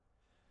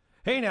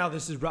Hey now,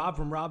 this is Rob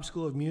from Rob's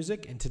School of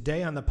Music, and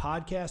today on the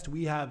podcast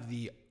we have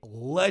the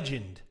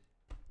legend,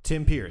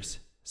 Tim Pierce.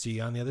 See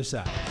you on the other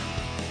side.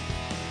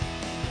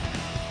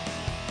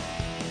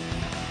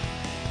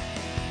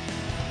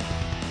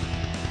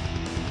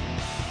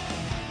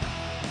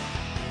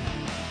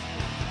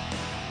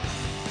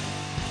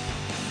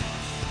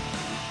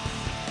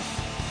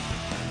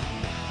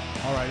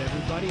 All right,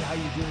 everybody, how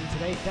you doing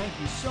today? Thank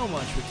you so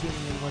much for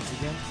tuning in once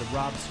again to the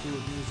Rob's School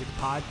of Music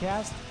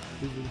podcast.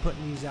 We've been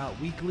putting these out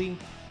weekly,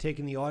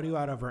 taking the audio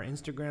out of our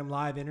Instagram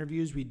live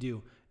interviews. We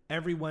do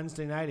every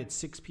Wednesday night at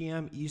 6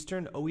 p.m.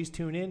 Eastern. Always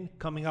tune in.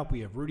 Coming up, we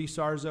have Rudy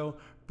Sarzo,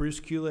 Bruce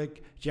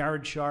Kulick,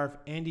 Jared Scharf,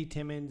 Andy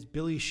Timmons,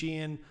 Billy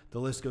Sheehan. The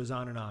list goes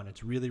on and on.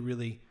 It's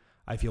really,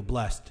 I feel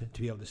blessed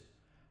to be able to,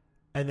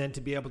 and then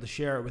to be able to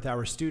share it with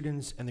our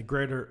students and the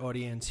greater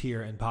audience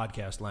here in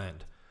podcast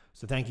land.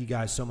 So thank you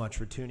guys so much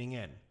for tuning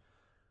in.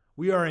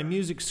 We are a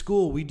music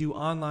school. We do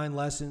online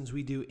lessons.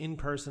 We do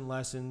in-person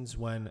lessons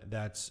when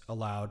that's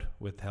allowed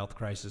with the health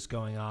crisis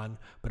going on.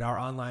 But our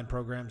online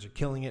programs are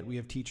killing it. We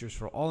have teachers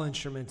for all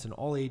instruments and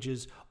all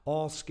ages,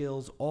 all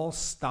skills, all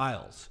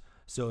styles.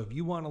 So if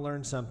you want to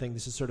learn something,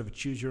 this is sort of a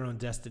choose your own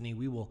destiny.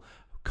 We will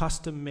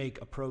custom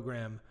make a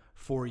program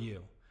for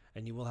you.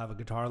 And you will have a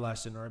guitar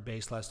lesson or a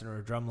bass lesson or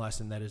a drum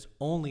lesson that is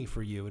only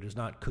for you. It is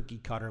not cookie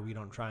cutter. We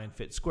don't try and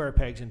fit square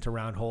pegs into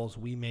round holes.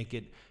 We make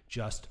it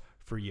just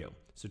for you.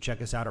 So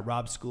check us out at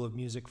Rob's School of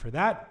Music for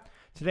that.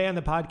 Today on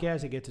the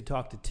podcast, I get to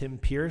talk to Tim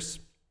Pierce.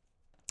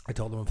 I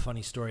told him a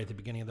funny story at the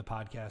beginning of the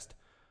podcast,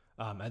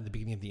 at the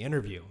beginning of the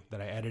interview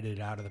that I edited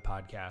out of the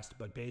podcast.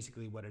 But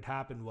basically what had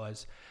happened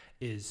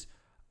is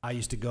I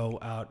used to go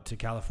out to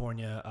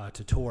California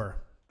to tour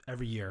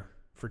every year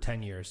for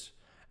 10 years.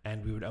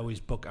 And we would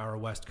always book our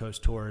West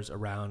Coast tours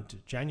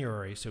around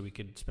January so we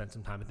could spend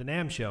some time at the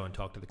NAMM show and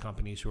talk to the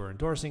companies who are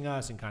endorsing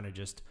us and kind of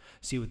just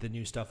see what the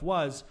new stuff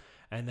was.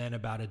 And then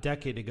about a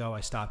decade ago,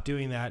 I stopped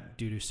doing that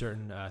due to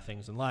certain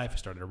things in life. I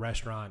started a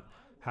restaurant,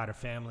 had a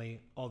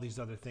family, all these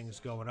other things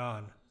going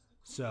on.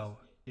 So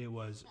it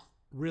was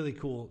really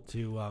cool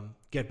to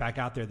get back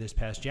out there this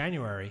past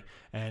January.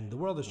 And the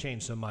world has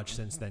changed so much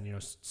since then. You know,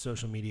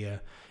 social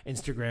media,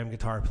 Instagram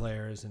guitar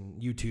players,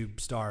 and YouTube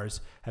stars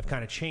have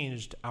kind of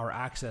changed our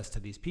access to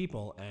these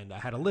people. And I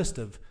had a list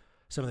of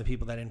some of the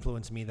people that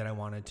influenced me that I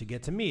wanted to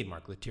get to meet.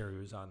 Mark Lettieri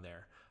was on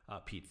there.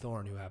 Pete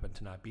Thorne, who happened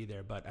to not be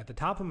there. But at the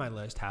top of my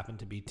list happened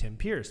to be Tim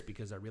Pierce,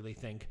 because I really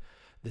think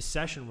the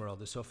session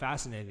world is so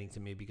fascinating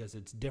to me because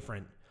it's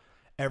different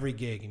every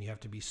gig, and you have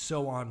to be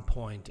so on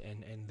point,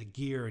 and the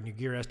gear, and your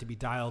gear has to be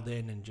dialed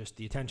in, and just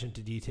the attention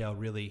to detail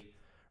really,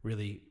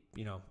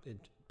 you know,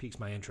 it piques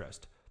my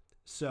interest.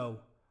 So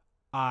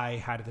I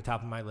had at the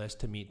top of my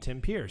list to meet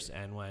Tim Pierce,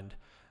 and when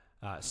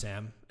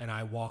Sam and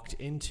I walked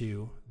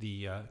into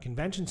the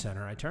convention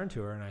center, I turned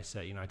to her and I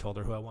said, I told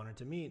her who I wanted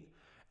to meet,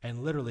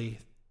 and literally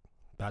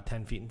about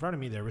 10 feet in front of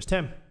me, there was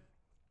Tim.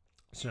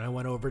 So I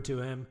went over to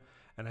him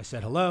and I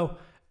said hello.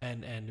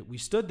 And we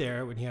stood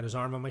there when he had his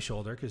arm on my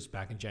shoulder, because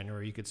back in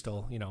January, you could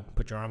still,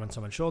 put your arm on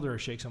someone's shoulder or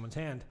shake someone's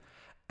hand.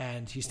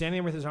 And he's standing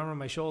there with his arm on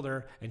my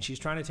shoulder, and she's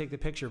trying to take the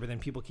picture, but then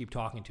people keep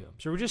talking to him.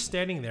 So we're just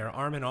standing there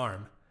arm in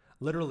arm,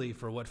 literally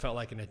for what felt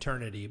like an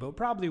eternity, but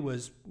probably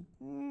was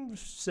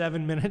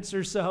 7 minutes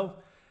or so.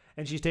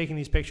 And she's taking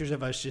these pictures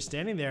of us just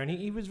standing there. And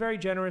he was very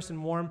generous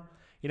and warm.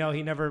 He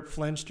never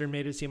flinched or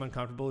made it seem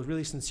uncomfortable. He was a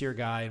really sincere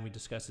guy, and we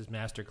discussed his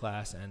master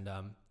class. And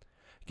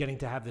getting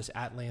to have this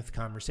at-length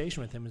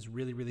conversation with him is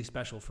really, really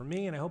special for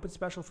me, and I hope it's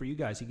special for you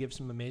guys. He gives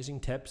some amazing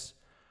tips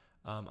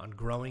on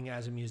growing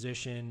as a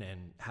musician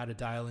and how to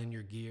dial in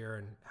your gear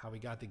and how we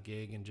got the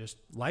gig, and just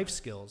life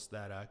skills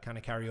that kind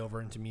of carry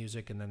over into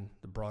music and then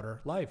the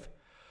broader life.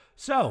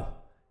 So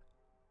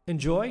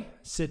enjoy,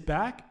 sit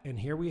back, and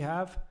here we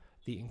have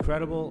the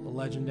incredible,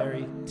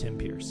 legendary Tim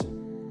Pierce.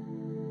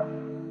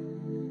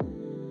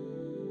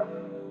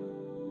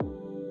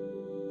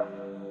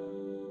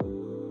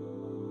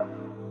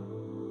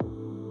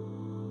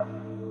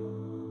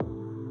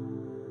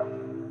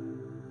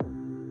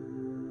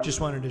 Just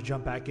wanted to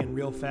jump back in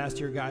real fast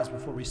here, guys,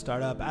 before we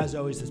start up. As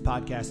always, this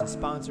podcast is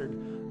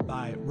sponsored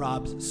by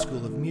Rob's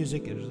School of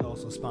Music. It is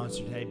also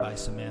sponsored today by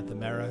Samantha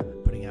Mera,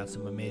 putting out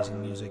some amazing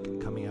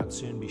music coming out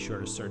soon. Be sure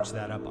to search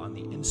that up on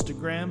the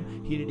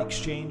Instagram, Heated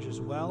Exchange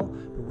as well.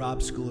 But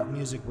Rob's School of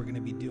Music, we're going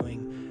to be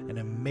doing an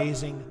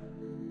amazing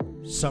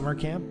summer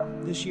camp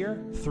this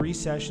year. 3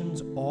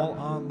 sessions, all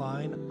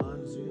online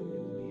on Zoom.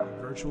 It will be a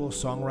virtual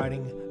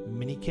songwriting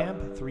mini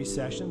camp, 3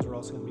 sessions. We're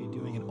also going to be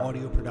doing an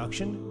audio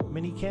production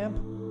mini camp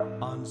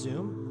on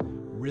Zoom.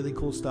 Really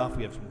cool stuff.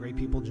 We have some great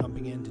people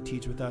jumping in to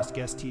teach with us,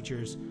 guest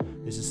teachers.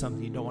 This is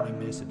something you don't want to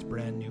miss. It's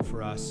brand new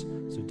for us.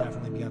 So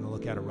definitely be on the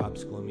lookout at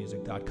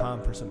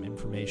robschoolofmusic.com for some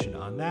information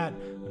on that.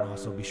 And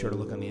also be sure to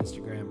look on the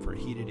Instagram for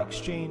Heated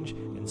Exchange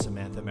and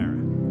Samantha Mera.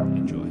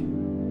 Enjoy.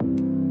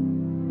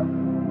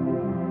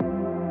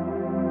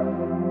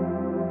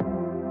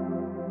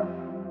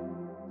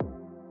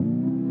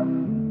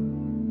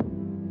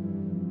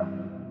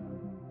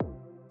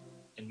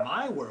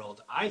 My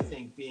world, I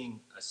think being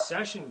a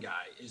session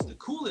guy is the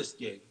coolest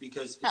gig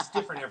because it's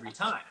different every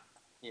time.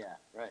 Yeah,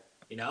 right.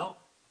 you know?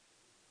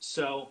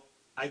 So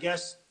I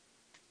guess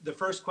the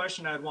first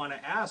question I'd want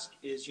to ask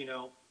is,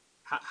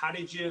 how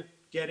did you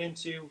get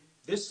into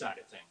this side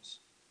of things?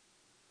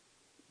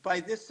 By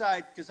this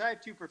side, because I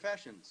have two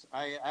professions.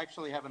 I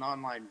actually have an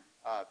online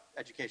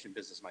education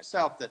business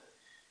myself that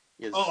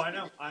Oh, is. I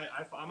know.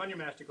 I'm on your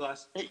master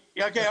class.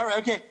 Okay, all right,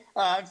 okay.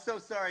 I'm so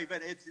sorry,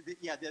 but it's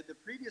yeah. The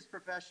previous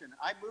profession.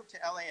 I moved to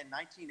LA in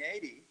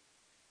 1980,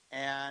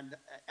 and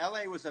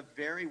LA was a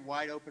very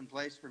wide open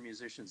place for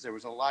musicians. There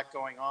was a lot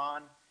going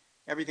on.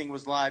 Everything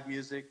was live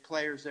music,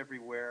 players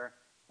everywhere,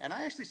 and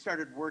I actually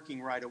started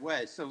working right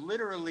away. So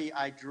literally,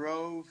 I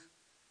drove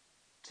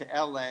to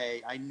LA.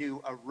 I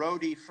knew a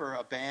roadie for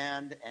a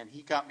band, and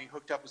he got me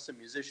hooked up with some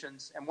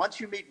musicians. And once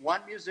you meet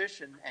one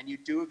musician and you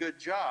do a good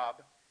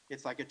job,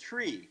 it's like a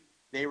tree.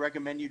 They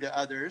recommend you to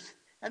others,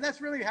 and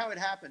that's really how it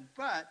happened.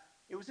 But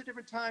it was a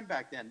different time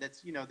back then.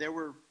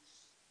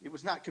 It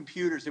was not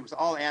computers. It was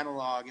all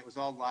analog. It was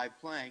all live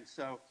playing.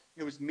 So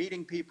it was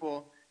meeting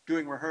people,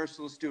 doing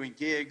rehearsals, doing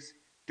gigs,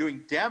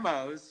 doing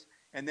demos,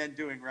 and then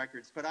doing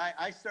records. But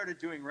I started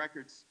doing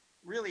records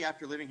really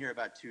after living here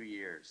about 2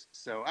 years.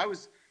 So I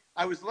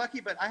was lucky,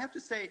 but I have to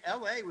say,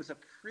 LA was a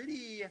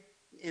pretty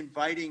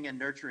inviting and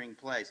nurturing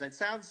place. It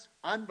sounds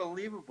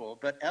unbelievable,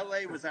 but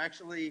LA was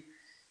actually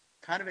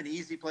kind of an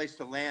easy place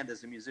to land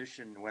as a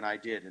musician when I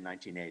did in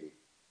 1980.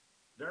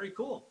 Very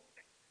cool.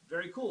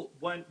 Very cool.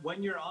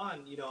 When you're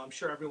on, I'm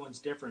sure everyone's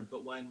different,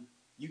 but when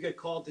you get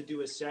called to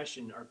do a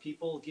session, are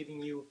people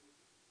giving you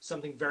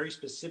something very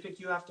specific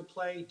you have to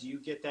play? Do you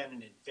get that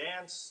in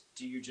advance?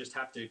 Do you just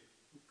have to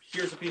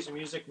here's a piece of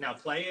music, now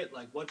play it?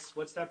 Like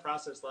what's that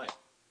process like?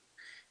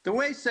 The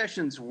way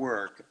sessions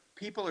work,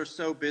 people are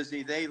so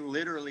busy, they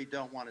literally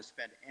don't want to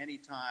spend any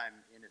time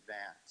in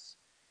advance.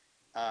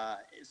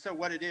 So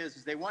what it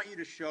is they want you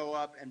to show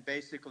up and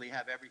basically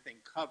have everything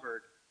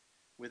covered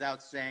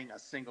without saying a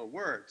single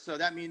word. So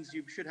that means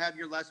you should have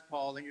your Les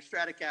Paul and your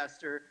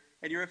Stratocaster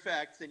and your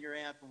effects and your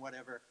amp and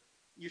whatever.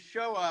 You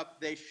show up,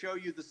 they show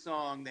you the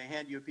song, they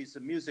hand you a piece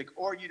of music,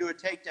 or you do a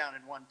takedown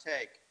in one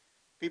take.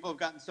 People have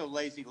gotten so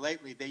lazy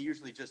lately, they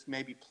usually just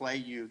maybe play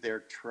you their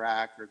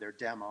track or their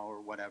demo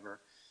or whatever.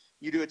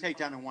 You do a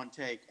takedown in one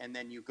take, and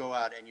then you go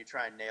out and you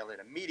try and nail it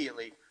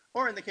immediately.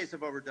 Or in the case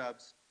of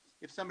overdubs,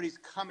 if somebody's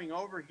coming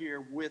over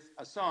here with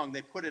a song,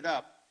 they put it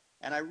up,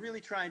 and I really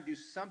try and do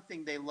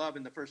something they love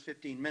in the first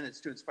 15 minutes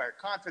to inspire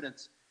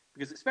confidence,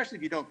 because especially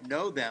if you don't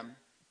know them,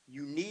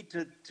 you need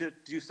to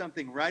do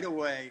something right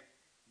away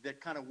that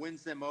kind of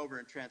wins them over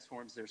and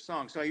transforms their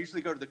song. So I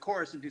usually go to the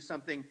chorus and do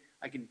something.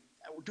 I can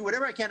do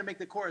whatever I can to make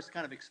the chorus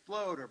kind of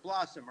explode or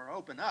blossom or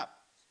open up.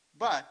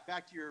 But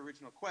back to your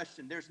original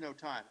question, there's no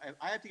time.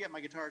 I have to get my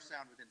guitar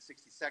sound within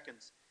 60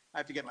 seconds. I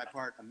have to get my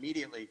part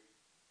immediately,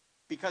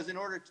 because in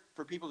order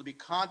for people to be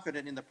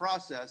confident in the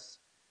process,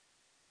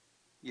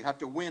 you have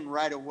to win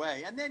right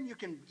away. And then you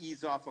can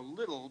ease off a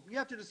little. You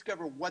have to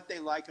discover what they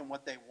like and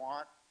what they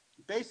want.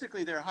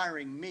 Basically, they're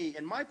hiring me.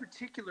 In my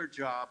particular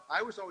job,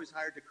 I was always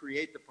hired to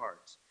create the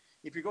parts.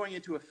 If you're going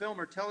into a film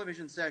or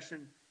television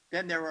session,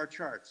 then there are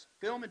charts.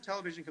 Film and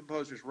television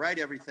composers write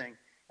everything,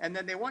 and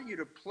then they want you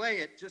to play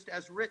it just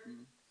as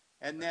written.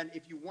 And then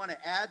if you want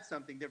to add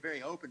something, they're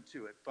very open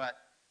to it. But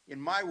in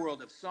my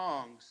world of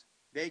songs,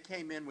 they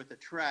came in with a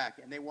track,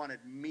 and they wanted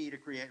me to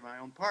create my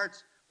own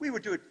parts. We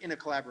would do it in a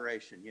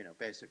collaboration,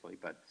 basically.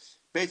 But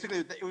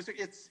basically,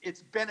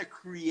 it's been a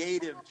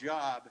creative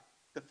job.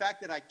 The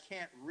fact that I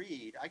can't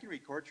read, I can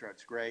read chord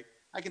charts great.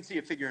 I can see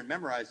a figure and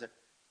memorize it.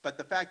 But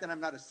the fact that I'm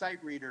not a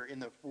sight reader in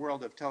the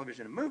world of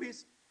television and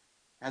movies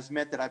has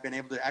meant that I've been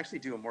able to actually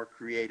do a more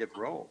creative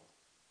role.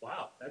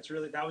 Wow,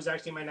 that was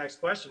actually my next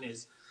question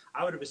is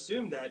I would have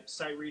assumed that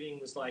sight reading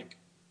was like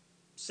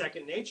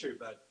second nature,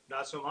 but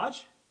not so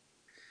much.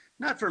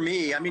 Not for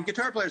me. I mean,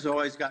 guitar players have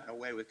always gotten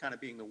away with kind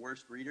of being the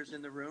worst readers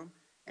in the room.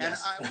 And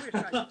Yes. I wish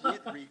I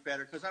did read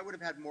better, because I would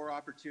have had more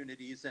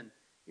opportunities, and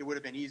it would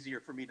have been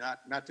easier for me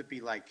not to be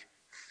like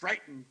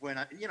frightened when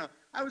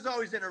I was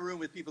always in a room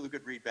with people who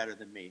could read better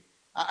than me.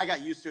 I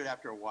got used to it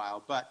after a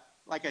while. But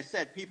like I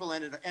said, people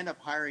end up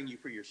hiring you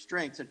for your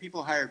strengths, and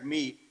people hired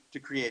me to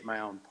create my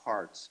own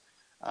parts.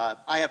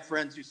 I have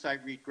friends who sight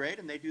read great,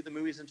 and they do the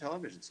movies and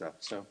television stuff.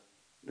 So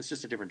it's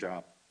just a different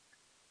job.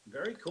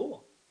 Very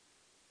cool.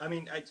 I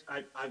mean,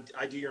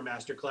 I do your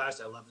master class.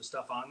 I love the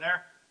stuff on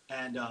there,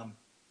 and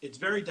it's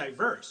very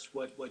diverse.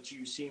 What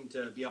you seem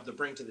to be able to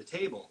bring to the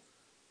table.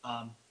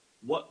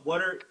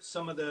 What are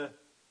some of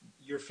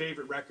your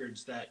favorite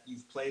records that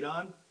you've played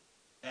on?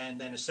 And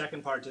then a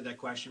second part to that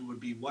question would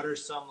be, what are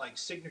some like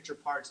signature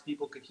parts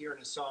people could hear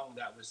in a song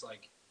that was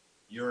like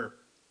your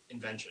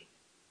invention?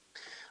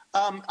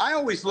 I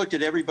always looked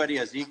at everybody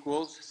as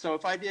equals. So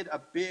if I did a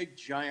big,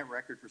 giant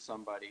record for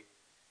somebody,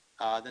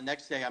 the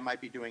next day I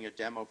might be doing a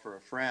demo for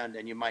a friend,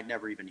 and you might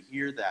never even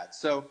hear that.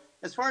 So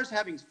as far as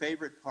having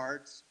favorite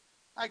parts,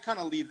 I kind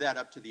of leave that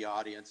up to the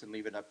audience and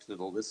leave it up to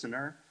the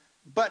listener.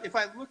 But if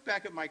I look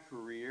back at my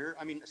career,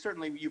 I mean,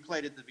 certainly you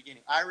played at the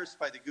beginning, Iris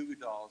by the Goo Goo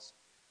Dolls.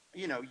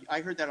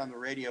 I heard that on the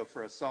radio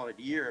for a solid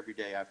year every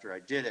day after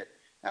I did it.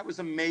 That was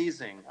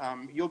amazing.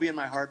 You'll Be in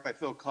My Heart by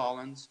Phil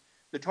Collins,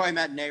 the Toy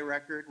Matinee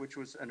record, which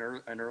was an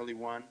early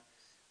one.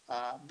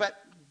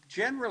 But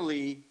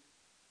generally,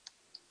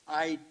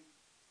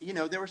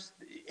 there was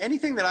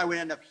anything that I would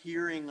end up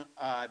hearing,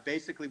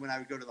 basically when I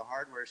would go to the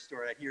hardware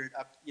store, I'd hear it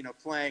up,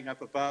 playing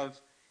up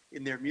above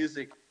in their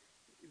music,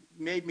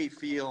 made me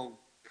feel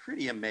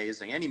pretty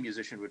amazing. Any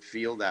musician would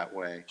feel that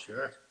way.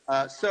 Sure.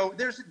 So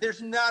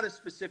there's not a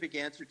specific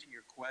answer to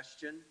your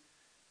question.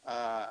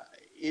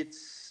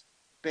 It's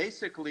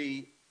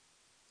basically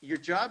your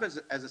job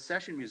as a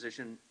session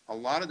musician a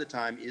lot of the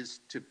time is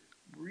to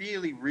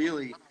really,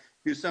 really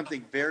do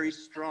something very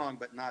strong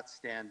but not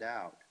stand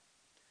out.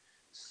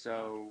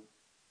 So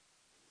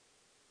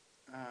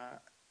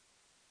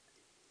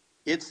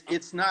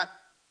it's not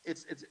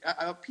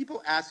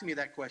people ask me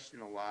that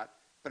question a lot,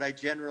 but I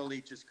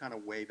generally just kind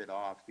of wave it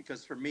off,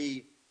 because for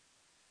me,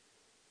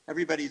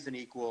 everybody's an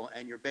equal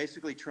and you're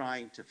basically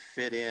trying to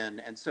fit in.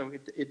 And so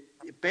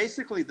it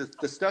basically,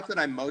 the stuff that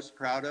I'm most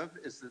proud of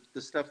is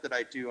the stuff that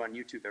I do on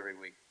YouTube every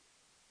week.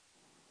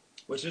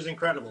 Which is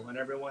incredible. And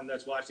everyone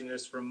that's watching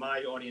this from my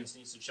audience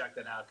needs to check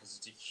that out, because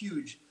it's a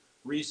huge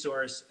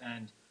resource.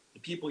 And the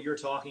people you're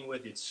talking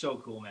with, it's so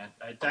cool, man.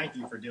 I thank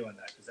you for doing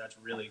that, because that's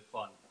really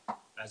fun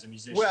as a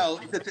musician. Well,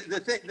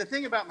 the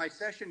thing about my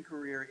session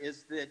career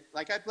is that,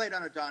 like, I played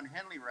on a Don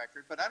Henley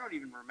record, but I don't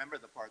even remember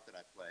the part that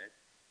I played.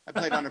 I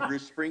played on a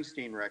Bruce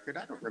Springsteen record.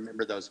 I don't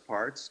remember those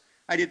parts.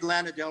 I did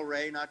Lana Del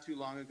Rey not too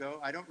long ago.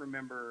 I don't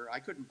remember. I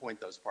couldn't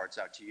point those parts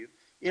out to you.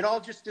 It all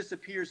just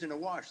disappears in a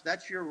wash.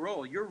 That's your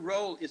role. Your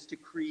role is to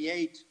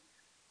create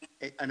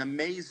an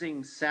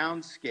amazing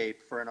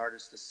soundscape for an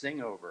artist to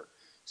sing over.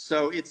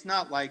 So it's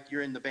not like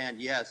you're in the band,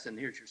 yes, and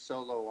here's your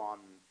solo on,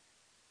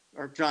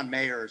 or John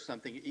Mayer or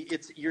something.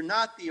 You're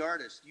not the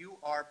artist. You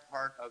are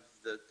part of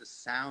the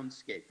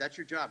soundscape. That's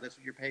your job. That's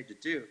what you're paid to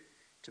do,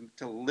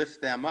 to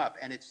lift them up.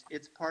 And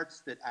it's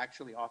parts that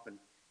actually often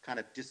kind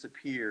of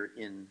disappear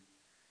in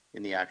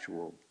the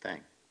actual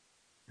thing.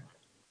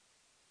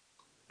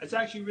 It's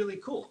actually really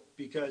cool,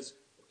 because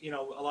a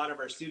lot of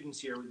our students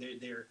here,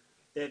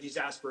 they have these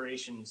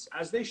aspirations,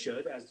 as they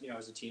should,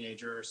 as a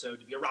teenager or so,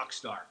 to be a rock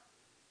star.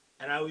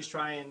 And I always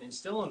try and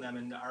instill in them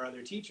and our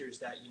other teachers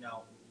that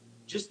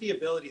just the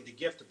ability, the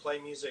gift to play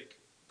music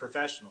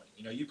professionally.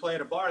 You play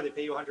at a bar, they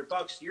pay you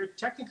 $100. You're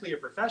technically a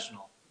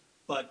professional,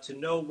 but to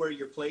know where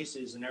your place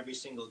is in every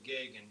single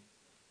gig, and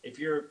if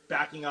you're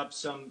backing up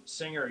some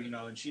singer,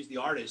 and she's the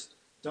artist,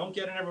 don't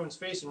get in everyone's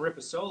face and rip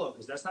a solo,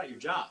 because that's not your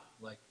job.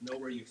 Like, know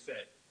where you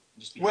fit.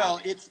 Just be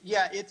happy.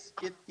 It's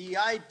the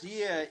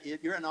idea.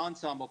 You're an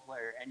ensemble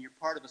player and you're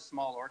part of a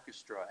small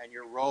orchestra, and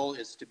your role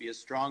is to be as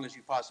strong as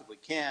you possibly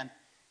can,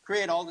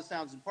 create all the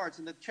sounds and parts.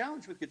 And the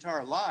challenge with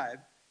guitar live,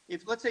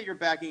 if let's say you're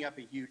backing up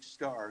a huge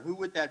star, who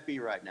would that be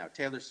right now?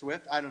 Taylor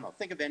Swift? I don't know.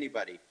 Think of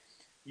anybody.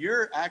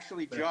 Your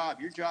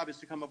job is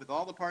to come up with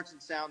all the parts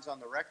and sounds on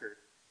the record,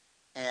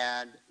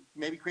 and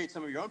maybe create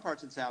some of your own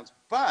parts and sounds.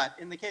 But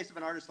in the case of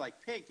an artist like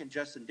Pink and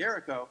Justin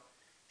Derrico,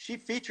 she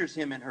features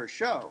him in her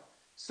show.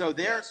 So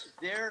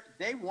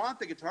they want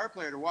the guitar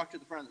player to walk to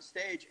the front of the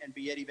stage and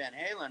be Eddie Van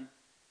Halen,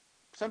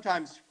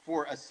 sometimes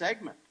for a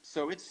segment.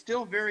 So it's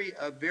still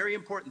a very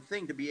important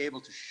thing to be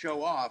able to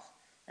show off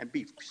and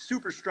be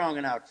super strong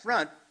and out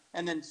front,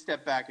 and then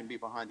step back and be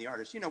behind the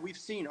artist. We've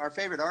seen our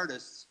favorite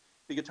artists,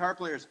 the guitar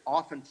player is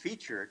often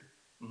featured,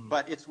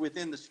 but it's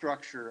within the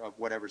structure of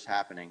whatever's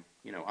happening,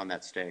 on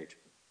that stage.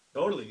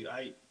 Totally.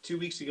 2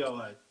 weeks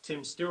ago,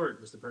 Tim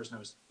Stewart was the person I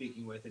was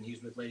speaking with, and he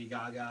was with Lady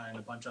Gaga and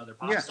a bunch of other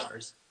pop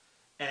stars.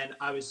 And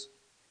I was,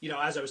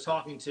 as I was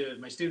talking to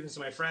my students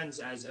and my friends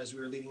as we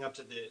were leading up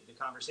to the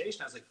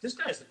conversation, I was like, this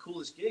guy's the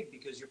coolest gig,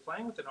 because you're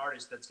playing with an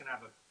artist that's going to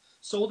have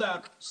sold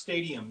out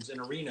stadiums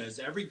and arenas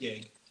every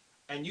gig,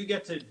 and you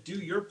get to do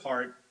your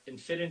part and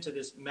fit into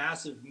this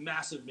massive,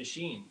 massive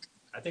machine.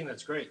 I think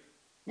that's great.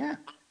 Yeah.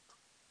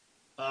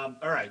 All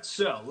right,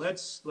 so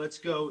let's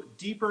go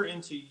deeper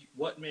into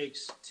what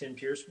makes Tim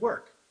Pierce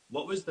work.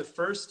 What was the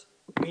first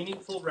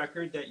meaningful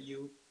record that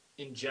you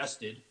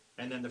ingested,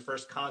 and then the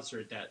first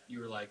concert that you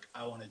were like,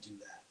 I want to do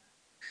that?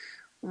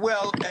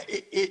 Well,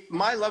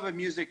 my love of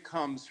music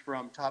comes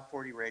from Top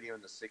 40 radio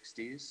in the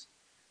 60s,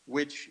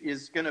 which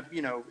is going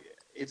to,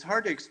 it's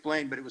hard to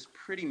explain, but it was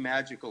pretty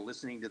magical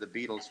listening to the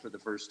Beatles for the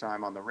first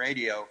time on the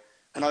radio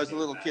when I was a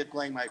little kid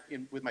playing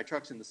with my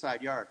trucks in the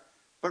side yard.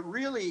 But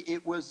really,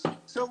 it was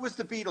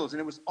the Beatles, and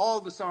it was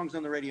all the songs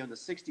on the radio in the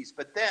 60s.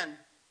 But then,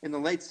 in the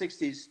late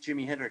 60s,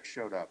 Jimi Hendrix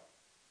showed up,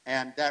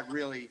 and that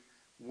really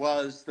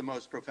was the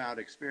most profound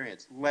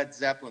experience. Led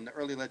Zeppelin, the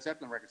early Led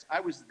Zeppelin records. I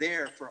was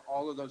there for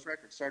all of those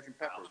records, Sgt.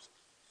 Pepper's,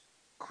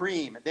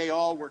 Cream. They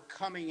all were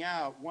coming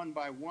out one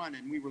by one,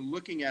 and we were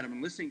looking at them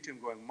and listening to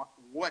them going,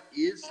 what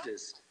is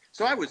this?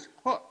 So I was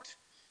hooked.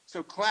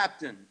 So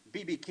Clapton,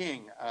 B.B.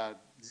 King,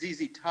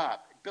 ZZ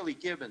Top, Billy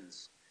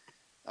Gibbons,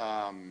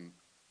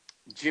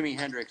 Jimi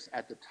Hendrix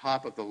at the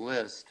top of the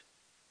list.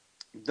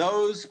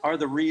 Those are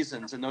the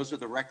reasons, and those are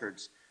the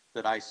records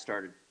that I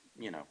started,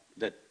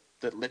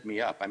 that lit me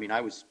up. I mean,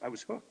 I was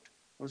hooked.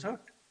 I was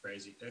hooked.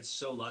 Crazy. That's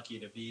so lucky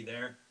to be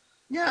there.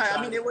 Yeah,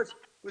 I mean, it was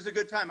was a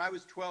good time. I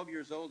was 12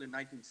 years old in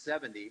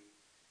 1970.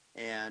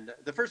 And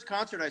the first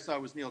concert I saw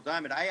was Neil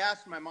Diamond. I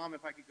asked my mom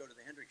if I could go to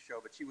the Hendrix show,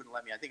 but she wouldn't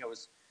let me. I think I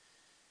was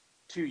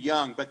too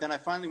young. But then I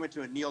finally went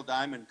to a Neil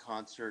Diamond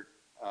concert.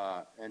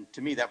 And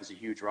to me, that was a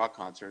huge rock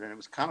concert. And it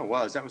was kind of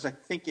was. That was, I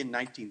think, in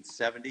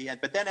 1970.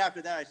 But then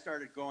after that, I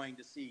started going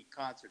to see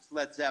concerts.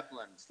 Led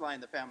Zeppelin, Sly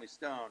and the Family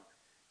Stone,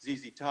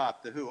 ZZ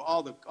Top, The Who,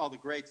 all the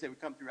greats. They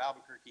would come through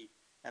Albuquerque.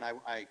 And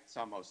I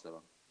saw most of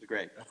them. It was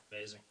great. That's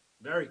amazing.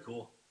 Very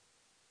cool.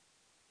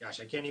 Gosh,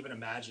 I can't even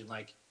imagine.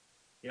 Like,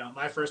 you know,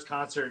 my first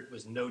concert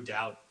was No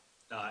Doubt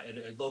at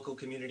a local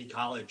community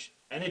college.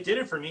 And it did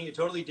it for me. It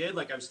totally did.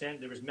 Like, I was standing,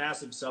 there was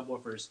massive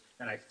subwoofers,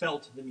 and I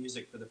felt the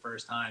music for the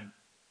first time.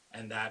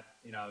 And that,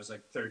 you know, I was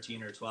like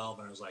 13 or 12,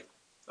 and I was like,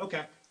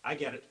 okay, I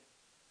get it.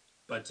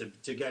 But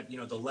to get, you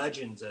know, the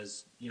legends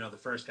as, you know, the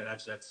first guy,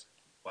 that's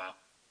wow.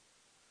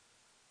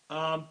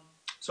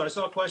 So I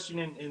saw a question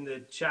in the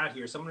chat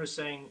here. Someone was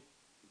saying,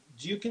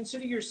 do you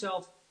consider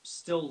yourself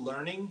still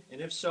learning? And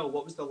if so,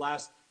 what was the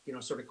last, you know,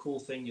 sort of cool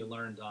thing you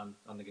learned on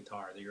the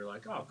guitar that you're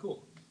like, oh,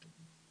 cool?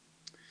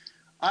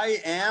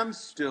 I am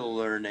still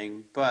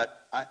learning,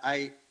 but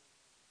I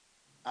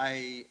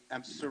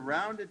am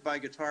surrounded by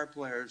guitar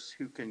players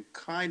who can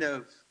kind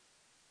of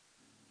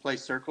play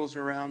circles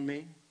around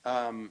me.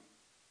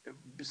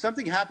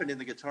 Something happened in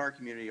the guitar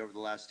community over the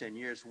last 10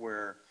 years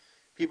where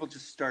people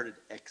just started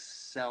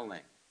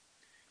excelling.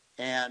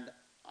 And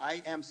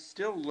I am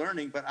still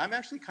learning, but I'm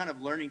actually kind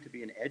of learning to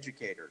be an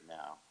educator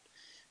now.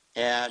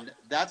 And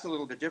that's a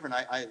little bit different.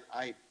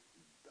 I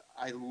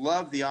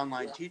love the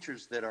online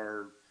teachers that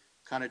are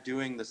kind of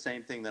doing the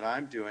same thing that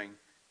I'm doing.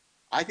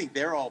 I think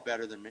they're all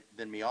better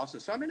than me also.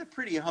 So I'm in a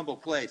pretty humble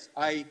place.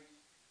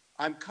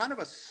 I'm kind of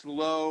a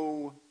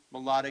slow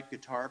melodic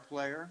guitar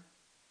player.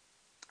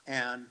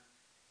 And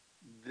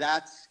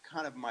that's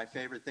kind of my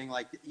favorite thing.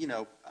 Like, you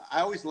know,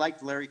 I always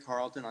liked Larry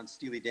Carlton on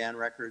Steely Dan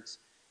records.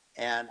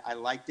 And I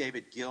like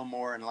David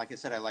Gilmour. And like I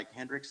said, I like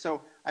Hendrix.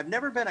 So I've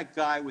never been a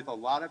guy with a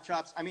lot of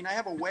chops. I mean, I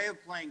have a way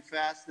of playing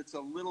fast that's a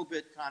little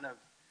bit kind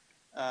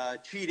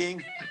of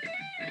cheating.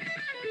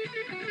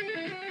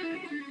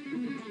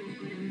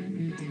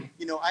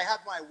 You know, I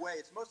have my way.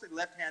 It's mostly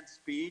left-hand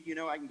speed. You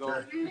know, I can go,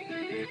 Sure.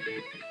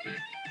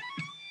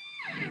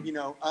 You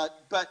know,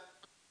 but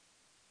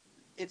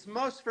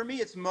for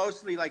me, it's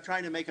mostly like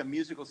trying to make a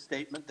musical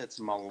statement that's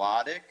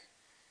melodic.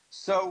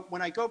 So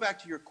when I go back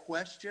to your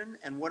question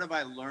and what have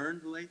I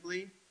learned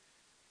lately,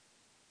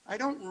 I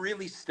don't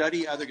really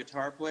study other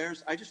guitar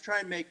players. I just try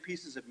and make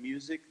pieces of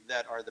music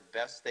that are the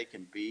best they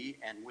can be.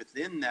 And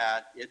within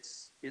that,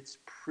 it's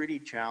pretty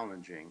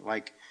challenging.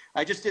 Like,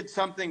 I just did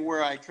something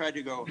where I tried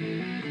to go,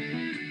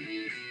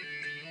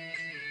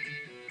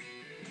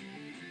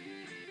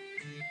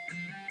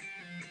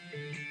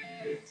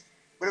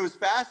 but it was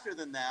faster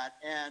than that.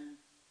 And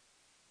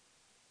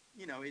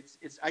you know,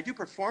 I do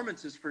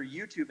performances for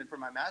YouTube and for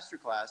my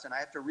masterclass, and I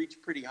have to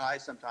reach pretty high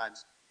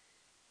sometimes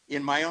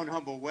in my own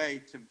humble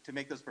way to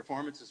make those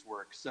performances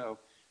work. So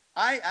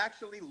I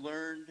actually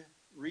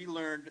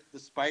relearned the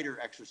spider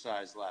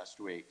exercise last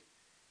week.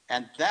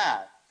 And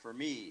that, for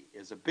me,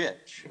 is a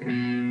bitch.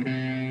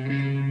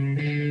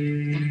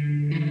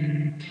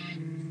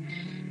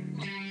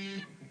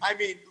 I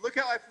mean, look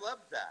how I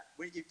flubbed that.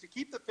 To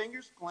keep the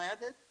fingers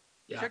planted,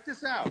 Yeah. check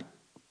this out.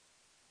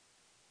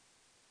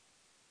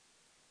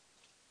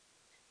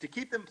 To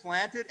keep them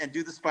planted and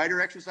do the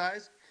spider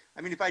exercise,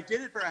 I mean, if I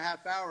did it for a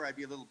half hour, I'd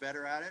be a little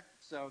better at it.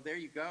 So there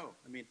you go.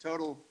 I mean,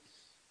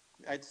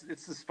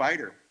 it's the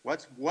spider.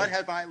 What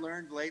have I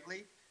learned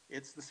lately?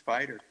 It's the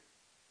spider.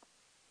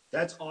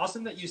 That's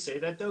awesome that you say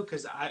that, though,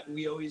 because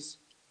we always,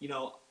 you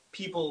know,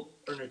 people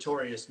are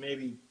notorious,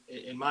 maybe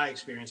in my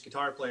experience,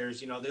 guitar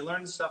players, you know, they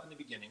learn the stuff in the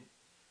beginning.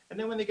 And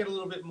then when they get a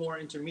little bit more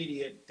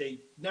intermediate,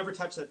 they never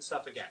touch that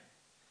stuff again.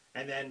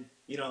 And then,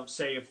 you know,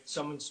 say if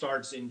someone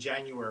starts in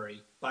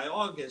January, by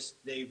August,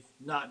 they've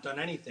not done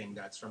anything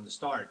that's from the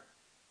start.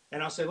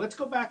 And I'll say, let's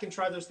go back and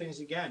try those things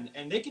again.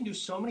 And they can do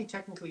so many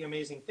technically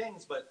amazing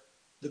things, but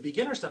the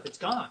beginner stuff, it's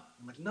gone.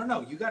 I'm like,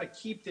 no, you got to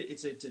keep it.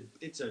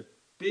 It's a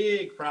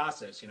big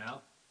process, you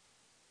know?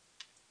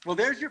 Well,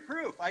 there's your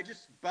proof. I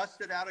just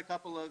busted out a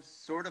couple of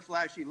sort of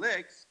flashy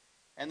licks,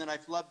 and then I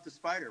flubbed the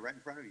spider right in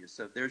front of you.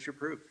 So there's your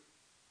proof.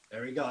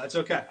 There we go. That's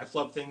okay. I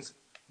flub things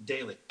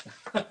daily.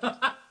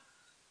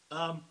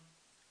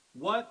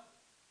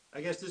 I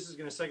guess this is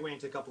going to segue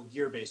into a couple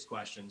gear-based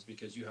questions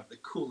because you have the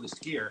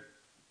coolest gear.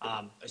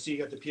 I see you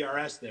got the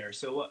PRS there,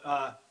 so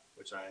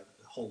which I have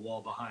a whole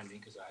wall behind me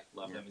because I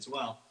love them as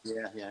well.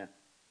 Yeah.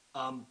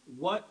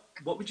 What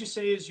would you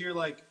say is your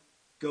like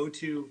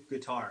go-to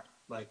guitar,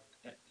 like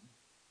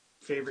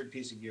favorite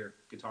piece of gear,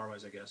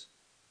 guitar-wise, I guess?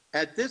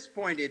 At this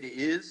point, it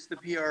is the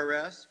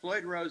PRS.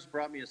 Floyd Rose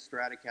brought me a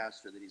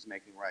Stratocaster that he's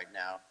making right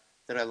now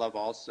that I love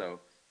also.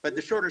 But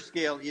the shorter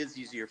scale is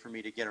easier for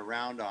me to get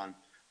around on.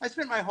 I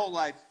spent my whole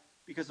life,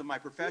 because of my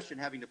profession,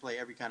 having to play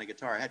every kind of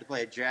guitar. I had to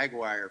play a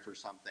Jaguar for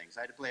some things.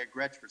 I had to play a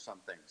Gretsch for some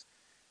things.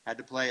 I had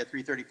to play a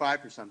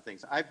 335 for some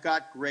things. I've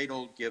got great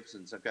old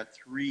Gibsons. I've got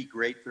 3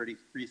 great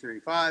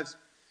 335s.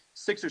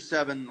 6 or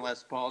 7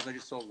 Les Pauls. I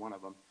just sold one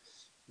of them.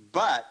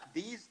 But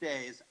these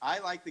days, I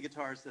like the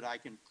guitars that I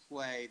can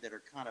play that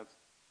are kind of,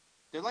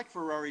 they're like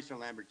Ferraris or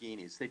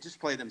Lamborghinis. They just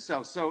play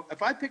themselves. So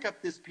if I pick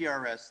up this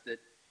PRS that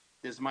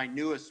is my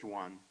newest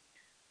one,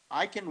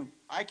 I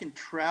can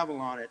travel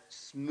on it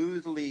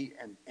smoothly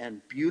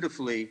and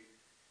beautifully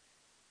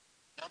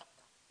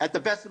at the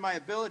best of my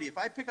ability. If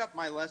I pick up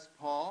my Les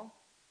Paul,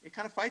 it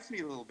kind of fights me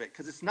a little bit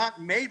because it's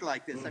not made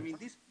like this. I mean,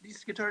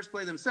 these guitars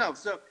play themselves.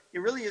 So it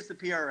really is the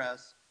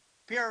PRS,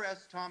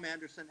 Tom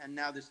Anderson, and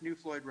now this new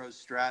Floyd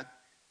Rose Strat.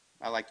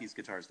 I like these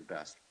guitars the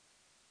best.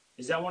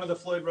 Is that one of the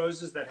Floyd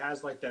Roses that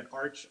has like that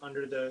arch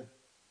under the?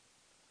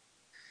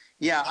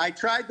 Yeah, I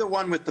tried the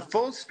one with the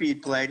full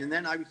speed plate, and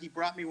then he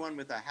brought me one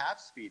with a half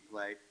speed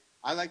plate.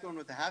 I like the one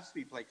with the half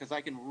speed plate because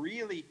I can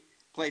really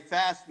play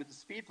fast with the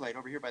speed plate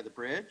over here by the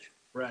bridge.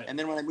 Right. And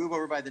then when I move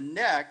over by the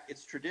neck,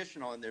 it's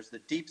traditional, and there's the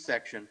deep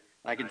section,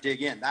 and I can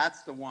dig in.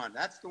 That's the one.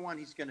 That's the one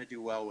he's going to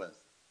do well with.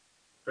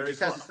 He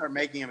just has to start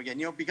making them again.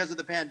 You know, because of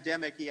the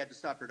pandemic, he had to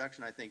stop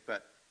production, I think,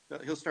 but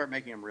he'll start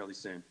making them really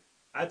soon.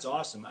 That's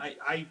awesome.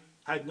 I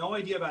had no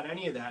idea about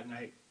any of that, and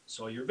I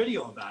saw your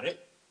video about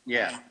it.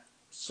 Yeah.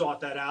 Sought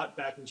that out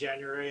back in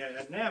January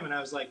at NAMM, and I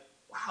was like,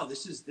 wow,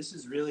 this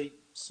is really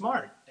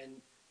smart. And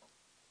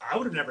I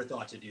would have never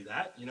thought to do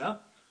that, you know?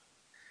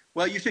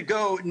 Well, you should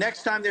go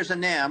next time there's a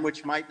NAMM,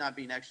 which might not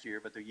be next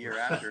year, but the year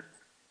after.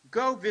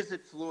 Go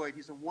visit Floyd.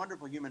 He's a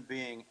wonderful human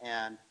being,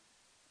 and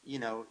you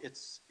know,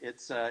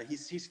 the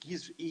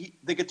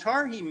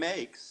guitar he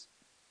makes,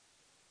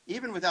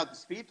 even without the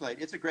speed plate,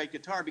 it's a great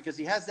guitar because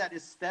he has that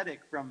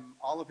aesthetic from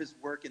all of his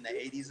work in the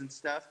 80s and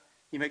stuff.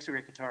 He makes a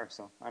great guitar,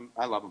 so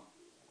I love him.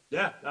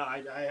 Yeah, no,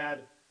 I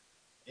had,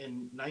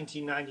 in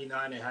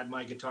 1999, I had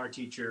my guitar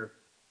teacher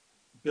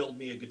build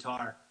me a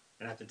guitar,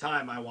 and at the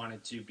time I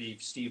wanted to be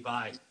Steve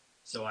Vai,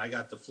 so I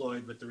got the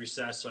Floyd with the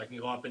recess so I can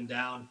go up and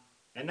down,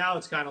 and now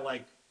it's kind of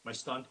like my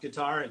stunt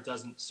guitar. It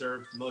doesn't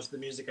serve most of the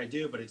music I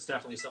do, but it's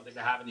definitely something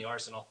to have in the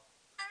arsenal.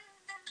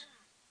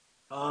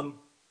 All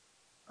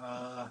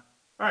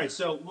right,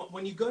 so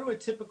when you go to a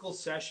typical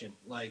session,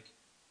 like,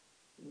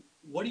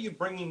 what are you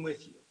bringing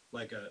with you?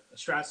 Like a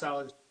Strat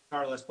style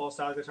guitar, Les Paul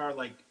style guitar?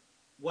 Like,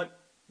 what,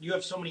 you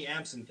have so many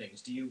amps and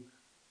things. Do you,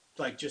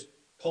 like, just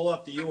pull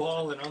up the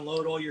U-Haul and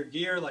unload all your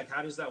gear? Like,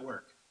 how does that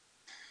work?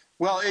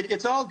 Well,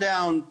 it's all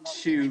down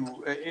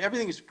to,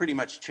 everything has pretty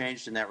much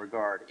changed in that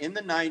regard. In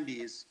the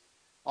 90s,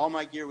 all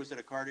my gear was at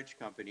a cartage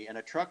company, and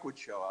a truck would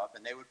show up,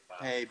 and they would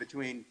pay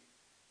between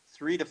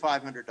 $300 to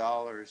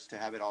 $500 to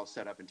have it all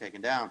set up and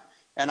taken down.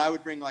 And I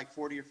would bring like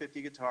 40 or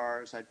 50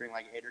 guitars. I'd bring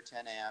like 8 or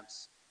 10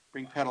 amps,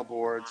 bring pedal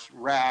boards,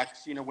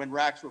 racks. You know, when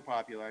racks were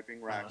popular, I'd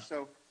bring racks.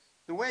 So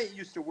the way it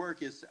used to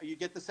work is you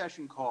get the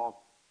session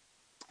call,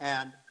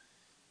 and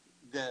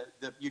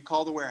you'd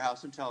call the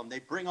warehouse and tell them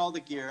they'd bring all the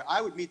gear.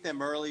 I would meet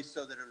them early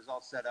so that it was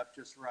all set up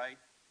just right.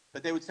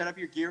 But they would set up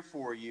your gear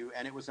for you,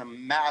 and it was a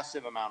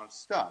massive amount of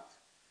stuff.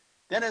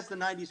 Then as the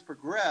 90s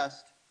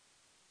progressed,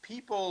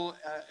 people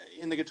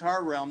in the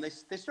guitar realm,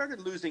 they started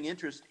losing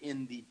interest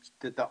in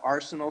the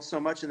arsenal so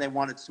much, and they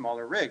wanted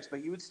smaller rigs.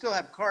 But you would still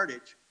have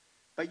cartage,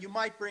 but you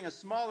might bring a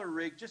smaller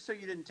rig just so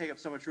you didn't take up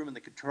so much room in the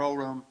control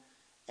room.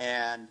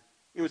 And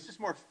it was just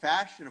more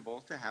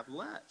fashionable to have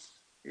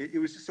less.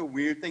 It was just a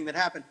weird thing that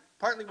happened.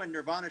 Partly when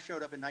Nirvana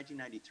showed up in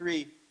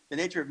 1993, the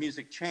nature of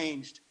music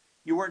changed.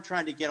 You weren't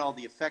trying to get all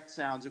the effect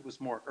sounds. It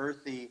was more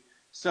earthy.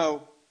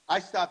 So I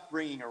stopped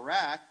bringing a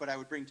rack, but I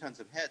would bring tons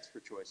of heads for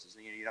choices.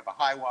 And, you know, you'd have a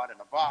high watt and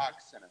a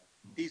Vox and a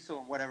diesel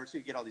and whatever, so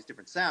you get all these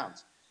different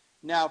sounds.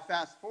 Now,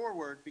 fast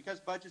forward, because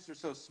budgets are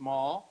so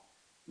small,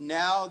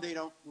 now they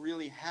don't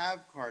really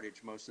have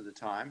cartage most of the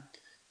time.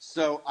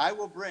 So I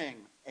will bring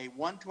a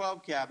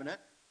 112 cabinet.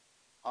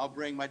 I'll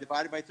bring my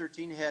divided by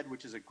 13 head,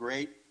 which is a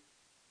great,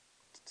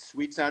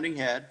 sweet sounding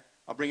head.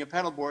 I'll bring a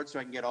pedal board so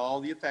I can get all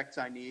the effects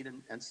I need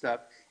and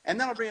stuff. And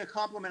then I'll bring a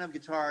complement of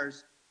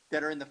guitars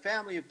that are in the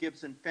family of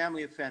Gibson,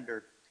 family of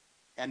Fender,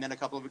 and then a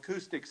couple of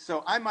acoustics.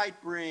 So I might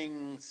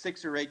bring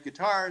 6 or 8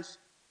 guitars,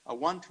 a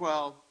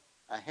 112,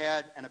 a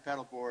head, and a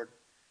pedal board,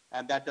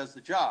 and that does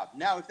the job.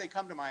 Now, if they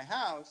come to my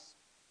house,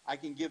 I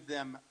can give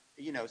them,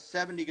 you know,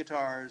 70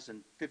 guitars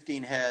and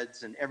 15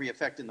 heads and every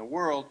effect in the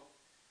world.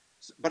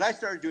 But I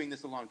started doing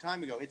this a long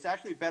time ago. It's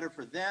actually better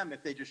for them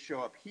if they just show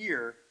up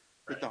here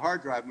with the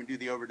hard drive and do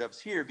the overdubs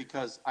here,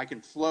 because I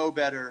can flow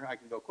better, I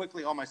can go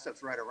quickly, all my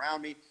stuff's right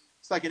around me.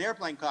 It's like an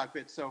airplane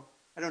cockpit, so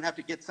I don't have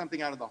to get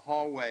something out of the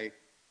hallway.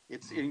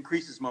 It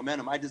increases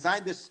momentum. I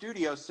designed this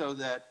studio so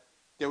that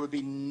there would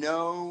be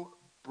no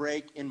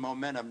break in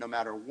momentum no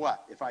matter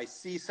what. If I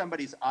see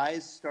somebody's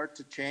eyes start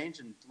to change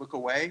and look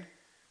away,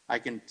 I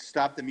can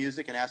stop the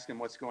music and ask them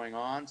what's going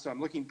on. So I'm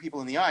looking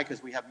people in the eye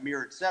because we have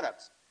mirrored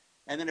setups.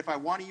 And then if I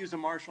want to use a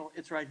Marshall,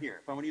 it's right here.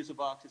 If I want to use a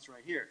Vox, it's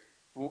right here.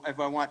 If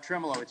I want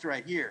tremolo, it's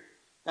right here.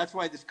 That's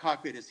why this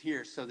cockpit is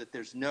here, so that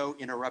there's no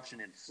interruption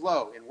in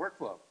flow, in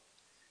workflow.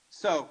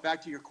 So back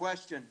to your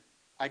question,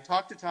 I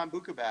talked to Tom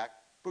Bukovac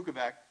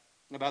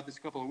about this a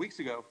couple of weeks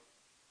ago.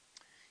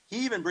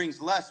 He even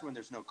brings less when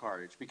there's no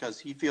cartage, because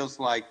he feels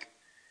like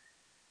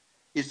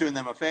he's doing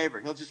them a favor.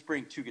 He'll just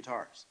bring 2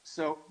 guitars.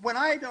 So when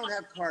I don't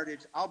have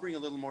cartage, I'll bring a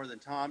little more than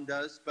Tom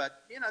does.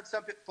 But, you know,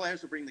 some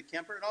players will bring the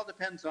Kemper. It all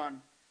depends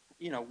on,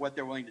 you know, what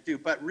they're willing to do.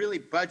 But really,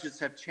 budgets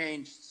have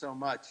changed so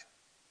much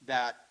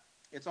that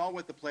it's all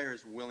what the player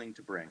is willing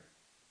to bring.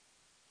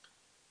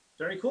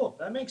 Very cool.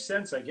 That makes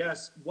sense, I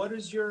guess. What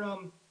is your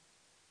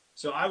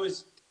so I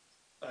was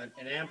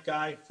an amp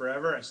guy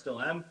forever. I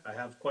still am. I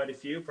have quite a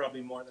few,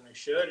 probably more than I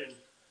should, and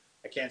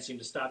I can't seem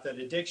to stop that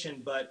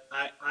addiction. But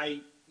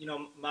you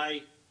know,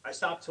 I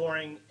stopped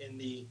touring in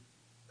the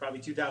probably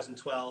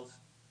 2012.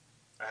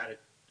 I had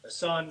a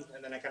son,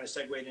 and then I kind of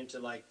segued into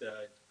like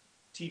the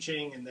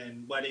teaching, and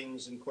then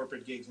weddings and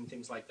corporate gigs and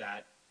things like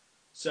that.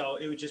 So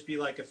it would just be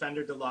like a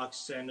Fender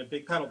Deluxe and a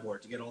big pedal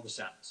board to get all the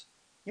sounds.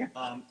 Yeah.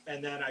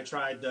 And then I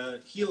tried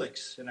the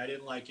Helix, and I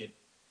didn't like it.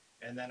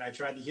 And then I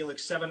tried the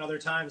Helix 7 other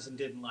times and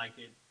didn't like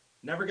it.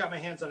 Never got my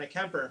hands on a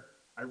Kemper.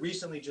 I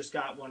recently just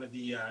got one of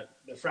the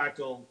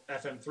Fractal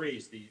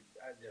FM3s, the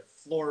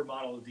floor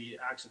model of the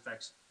Axe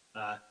Effects.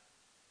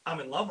 I'm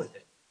in love with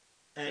it.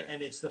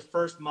 And it's the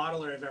first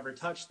modeler I've ever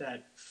touched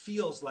that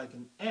feels like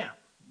an amp.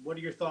 What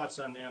are your thoughts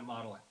on amp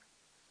modeling?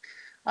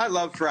 I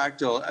love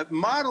Fractal.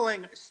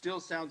 Modeling still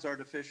sounds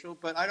artificial,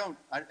 but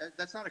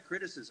that's not a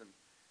criticism.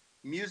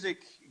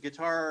 Music,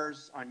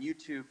 guitars on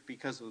YouTube,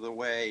 because of the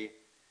way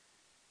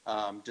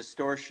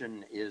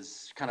distortion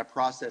is kind of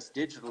processed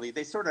digitally,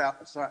 they sort of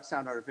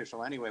sound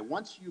artificial anyway.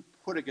 Once you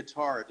put a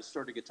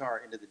distorted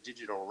guitar into the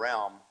digital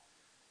realm,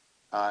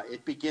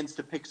 it begins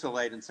to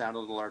pixelate and sound a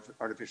little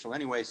artificial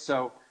anyway.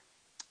 So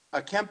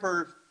a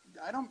Kemper,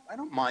 I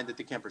don't mind that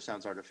the Kemper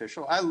sounds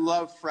artificial. I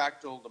love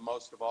Fractal the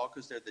most of all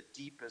because they're the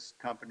deepest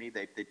company.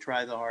 They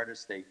try the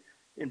hardest. They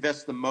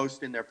invest the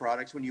most in their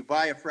products. When you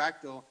buy a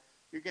Fractal,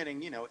 you're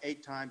getting, you know,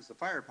 8 times the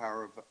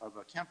firepower of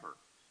a Kemper,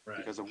 right,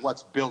 because of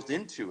what's built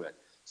into it.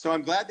 So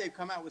I'm glad they've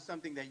come out with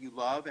something that you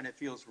love and it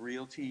feels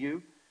real to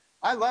you.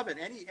 I love it.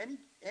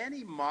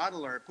 Any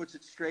modeler puts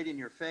it straight in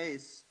your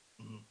face.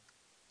 Mm-hmm.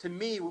 To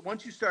me,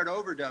 once you start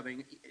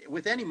overdubbing,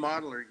 with any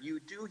modeler, you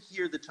do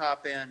hear the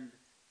top end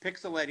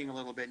pixelating a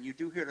little bit, and you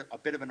do hear a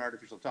bit of an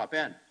artificial top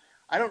end.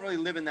 I don't really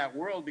live in that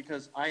world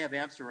because I have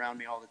amps around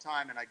me all the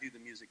time, and I do the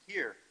music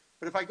here.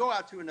 But if I go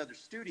out to another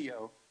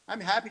studio, I'm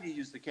happy to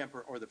use the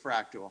Kemper or the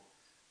Fractal.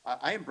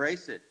 I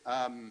embrace it.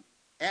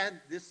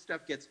 And this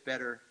stuff gets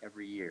better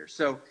every year.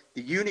 So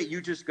the unit you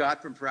just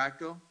got from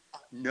Fractal,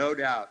 no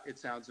doubt, it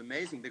sounds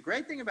amazing. The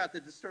great thing about the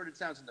distorted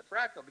sounds in the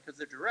Fractal, because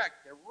they're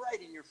direct, they're right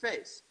in your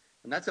face.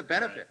 And that's a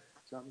benefit.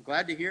 Right. So I'm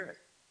glad to hear it.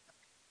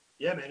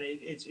 Yeah, man,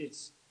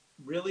 it's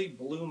really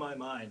blew my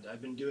mind.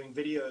 I've been doing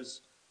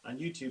videos on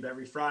YouTube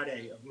every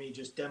Friday of me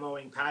just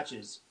demoing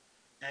patches.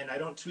 And I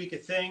don't tweak a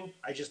thing.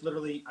 I just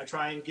literally, I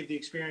try and give the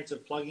experience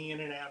of plugging in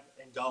an amp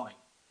and going.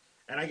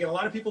 And I get a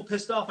lot of people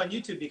pissed off on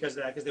YouTube because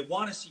of that, because they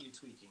want to see you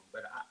tweaking.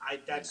 But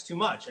that's too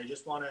much. I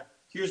just want to,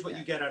 here's what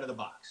you get out of the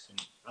box.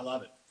 And I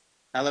love it.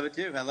 I love it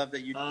too. I love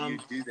that you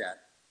do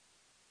that.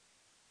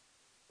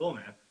 Cool,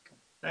 man.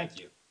 Thank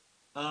you.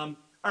 All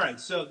right.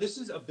 So this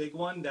is a big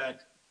one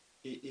that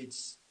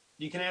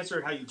you can answer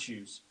it how you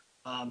choose.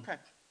 Okay.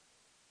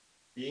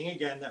 Being,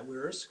 again, that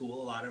we're a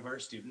school, a lot of our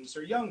students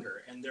are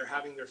younger, and they're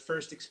having their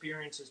first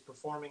experiences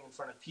performing in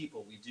front of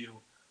people. We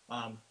do,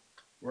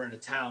 we're in a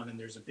town, and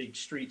there's a big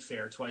street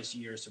fair twice a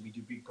year, so we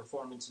do big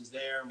performances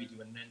there, and we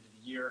do an end of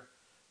the year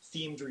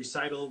themed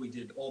recital. We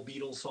did all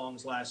Beatles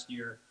songs last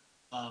year.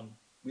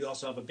 We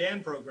also have a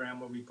band program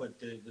where we put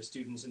the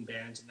students in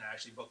bands and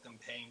actually book them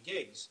paying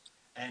gigs.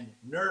 And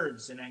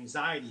nerves and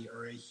anxiety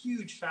are a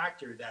huge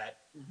factor that,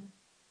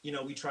 you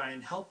know, we try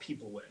and help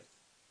people with.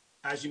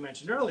 As you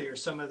mentioned earlier,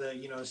 some of the,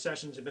 you know,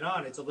 sessions have been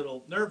on, it's a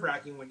little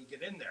nerve-wracking when you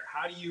get in there.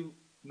 How do you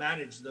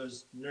manage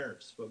those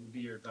nerves? What would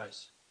be your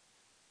advice?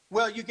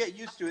 Well, you get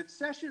used to it.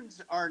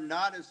 Sessions are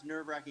not as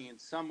nerve-wracking in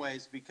some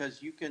ways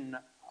because you can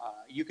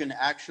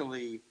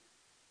actually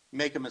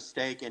make a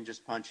mistake and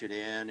just punch it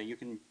in, and you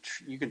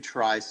can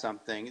try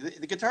something.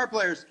 The guitar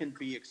players can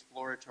be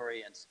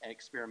exploratory and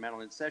experimental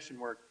in session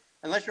work,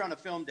 unless you're on a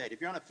film date. If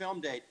you're on a film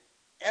date,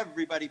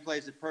 everybody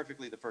plays it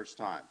perfectly the first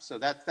time. So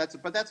that's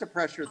a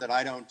pressure that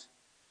I don't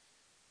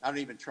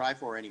even try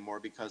for anymore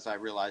because I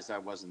realized I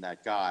wasn't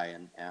that guy.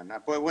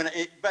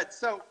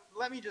 So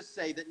let me just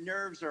say that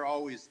nerves are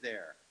always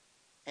there,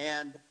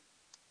 and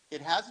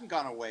it hasn't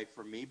gone away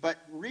from me. But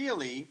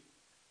really,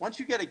 once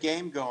you get a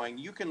game going,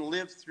 you can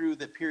live through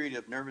the period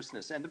of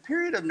nervousness, and the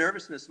period of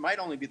nervousness might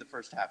only be the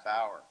first half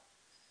hour.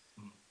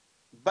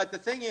 But the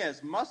thing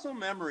is, muscle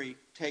memory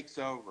takes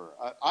over.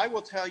 I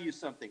will tell you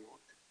something. It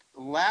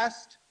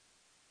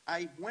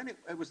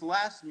was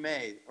last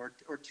May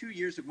or 2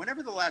 years ago,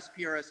 whenever the last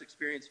PRS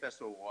Experience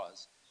Festival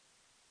was,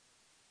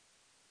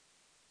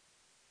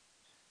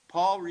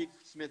 Paul Reed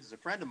Smith is a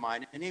friend of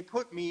mine, and he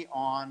put me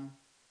on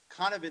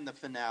kind of in the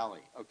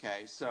finale,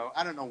 okay? So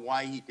I don't know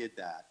why he did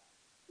that.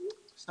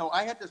 So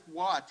I had to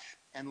watch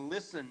and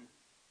listen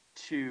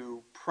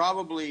to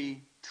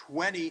probably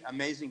 20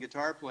 amazing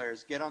guitar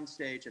players get on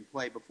stage and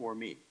play before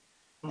me.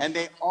 And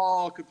they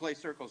all could play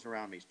circles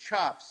around me.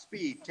 Chop,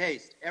 speed,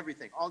 taste,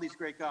 everything, all these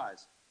great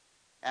guys.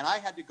 and I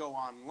had to go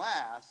on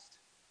last,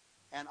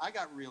 and I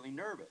got really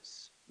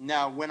nervous.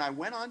 Now, when I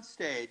went on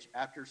stage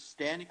after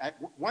standing,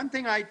 one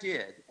thing I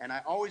did, and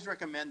I always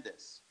recommend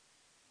this,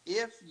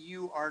 if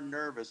you are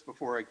nervous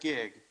before a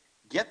gig,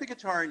 get the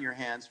guitar in your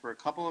hands for a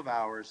couple of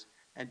hours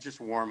and just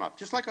warm up,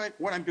 just like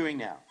what I'm doing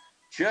now.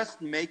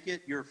 Just make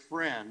it your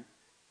friend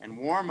and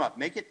warm up.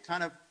 Make it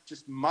kind of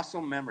just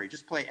muscle memory.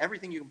 Just play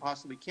everything you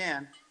possibly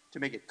can to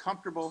make it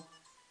comfortable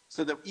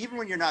so that even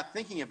when you're not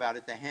thinking about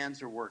it, the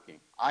hands are working.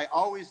 I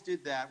always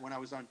did that when I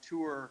was on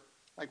tour,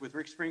 like with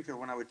Rick Springfield.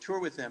 When I would tour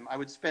with him, I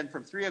would spend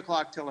from 3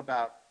 o'clock till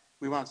about,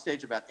 we went on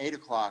stage about 8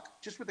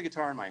 o'clock, just with the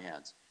guitar in my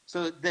hands.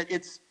 So that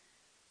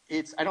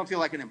I don't feel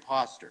like an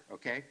imposter,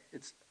 okay?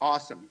 It's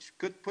awesome. You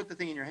should put the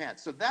thing in your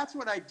hands. So that's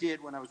what I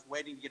did when I was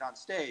waiting to get on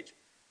stage,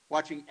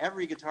 watching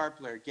every guitar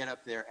player get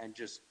up there and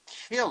just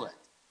kill it.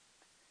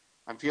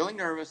 I'm feeling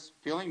nervous,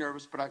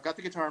 but I've got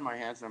the guitar in my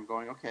hands and I'm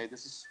going, okay,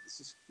 this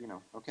is,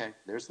 okay,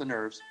 there's the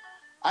nerves.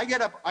 I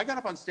got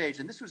up on stage,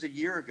 and this was a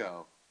year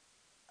ago.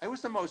 I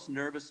was the most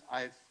nervous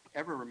I've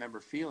ever remember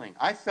feeling.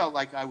 I felt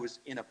like I was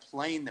in a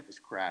plane that was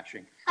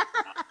crashing.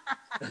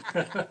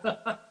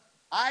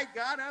 I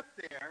got up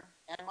there,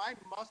 and my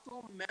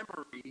muscle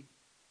memory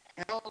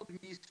held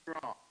me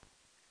strong.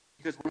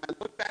 Because when I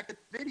look back at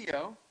the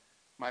video,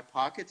 my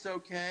pocket's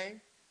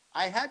okay.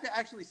 I had to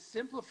actually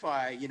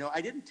simplify.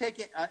 I didn't take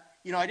it.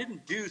 I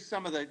didn't do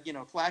some of the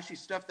flashy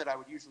stuff that I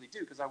would usually do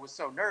because I was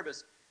so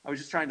nervous. I was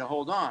just trying to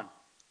hold on.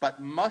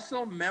 But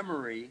muscle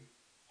memory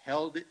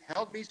held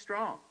me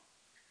strong,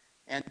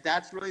 and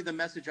that's really the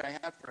message I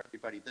have for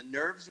everybody. The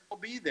nerves will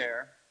be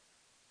there,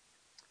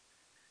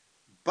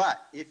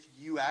 but if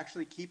you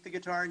actually keep the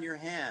guitar in your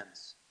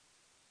hands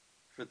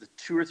for the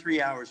 2 or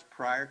 3 hours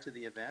prior to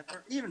the event,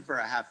 or even for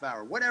a half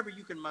hour, whatever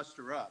you can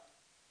muster up,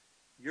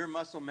 your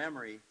muscle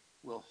memory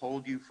will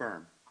hold you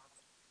firm.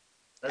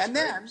 That's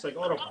great. It's like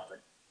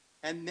autopilot.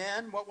 And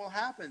then what will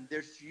happen,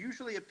 there's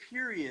usually a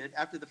period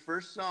after the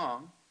first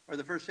song or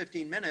the first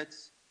 15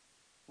 minutes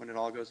when it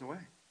all goes away.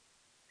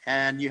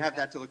 And you have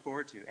that to look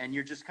forward to. And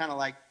you're just kind of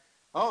like,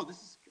 oh,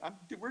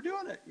 we're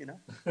doing it,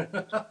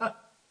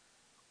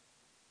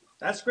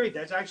 That's great.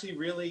 That's actually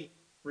really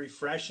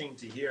refreshing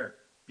to hear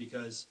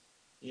because,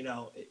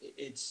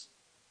 it's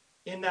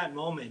in that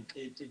moment,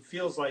 it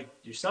feels like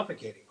you're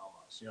suffocating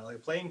almost, like a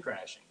plane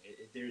crashing.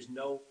 There's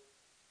no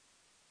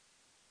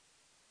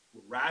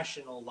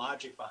rational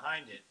logic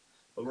behind it.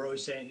 But we're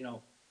always saying,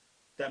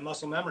 that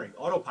muscle memory,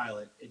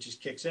 autopilot, it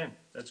just kicks in.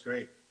 That's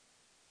great.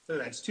 So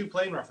that's 2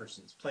 plane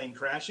references. Plane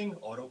crashing,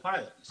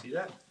 autopilot. You see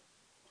that?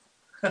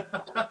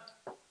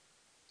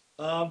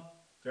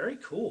 Very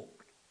cool.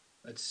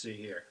 Let's see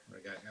here. I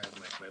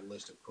have my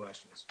list of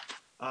questions.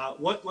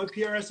 What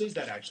PRS is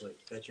that actually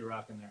that you're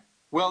rocking there?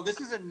 Well,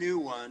 this is a new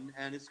one,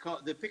 and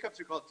the pickups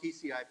are called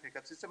TCI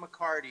pickups. It's a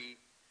McCarty.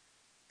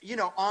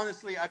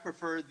 Honestly, I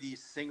prefer the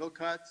single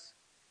cuts,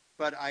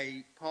 but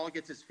Paul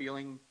gets his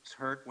feelings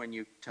hurt when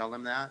you tell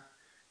him that.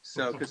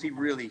 So, because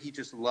he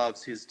just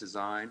loves his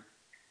design.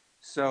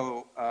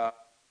 So,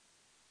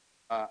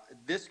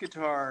 this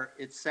guitar,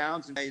 it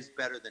sounds and plays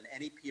better than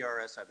any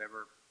PRS I've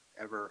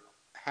ever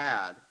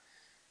had.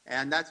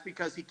 And that's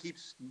because he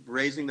keeps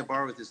raising the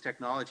bar with his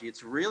technology.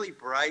 It's really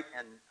bright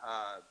and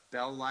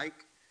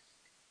bell-like.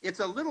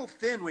 It's a little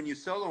thin when you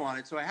solo on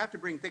it, so I have to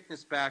bring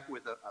thickness back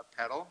with a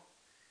pedal.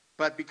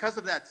 But because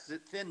of that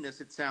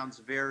thinness, it sounds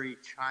very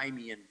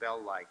chimey and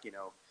bell-like,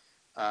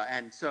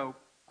 and so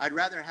I'd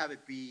rather have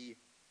it be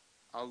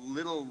a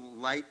little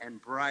light and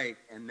bright,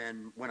 and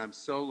then when I'm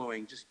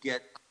soloing, just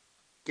get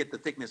the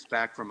thickness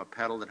back from a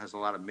pedal that has a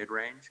lot of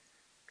mid-range,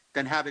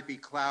 than have it be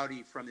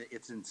cloudy from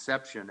its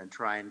inception and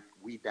try and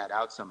weed that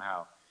out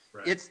somehow.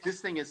 Right.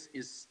 This thing it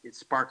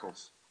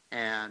sparkles,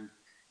 and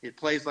it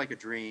plays like a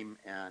dream,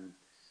 and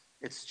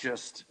it's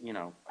just,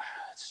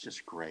 it's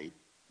just great.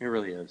 It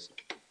really is.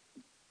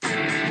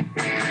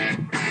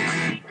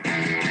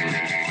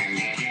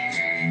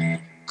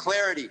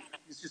 Clarity.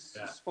 It's just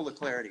it's full of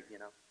clarity,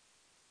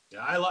 Yeah,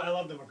 I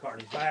love the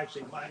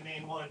McCartys. My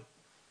main one,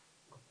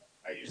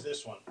 I use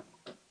this one.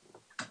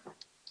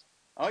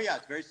 Oh yeah,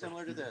 it's very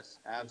similar to this.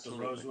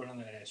 Absolutely. It's the rosewood, and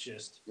then it's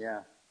just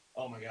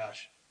oh my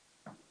gosh.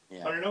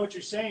 Yeah. But I know what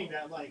you're saying.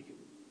 That like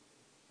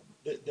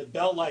the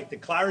bell, like the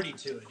clarity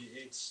to it.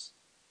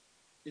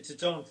 It's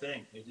its own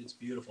thing. It's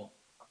beautiful.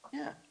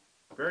 Yeah.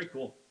 Very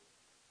cool.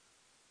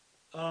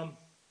 All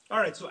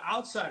right. So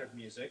outside of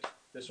music,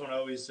 this one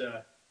always.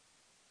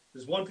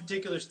 There's one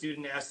particular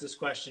student asks this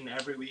question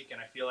every week, and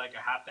I feel like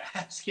I have to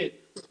ask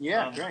it.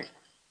 Yeah, great.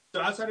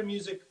 So outside of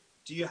music,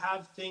 do you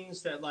have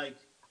things that like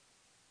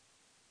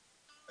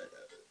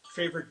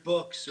favorite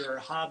books or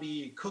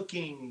hobby,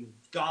 cooking,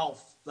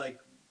 golf? Like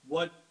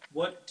what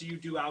do you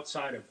do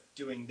outside of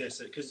doing this?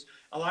 Because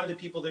a lot of the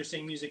people, they're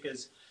saying music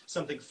is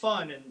something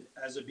fun, and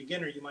as a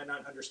beginner, you might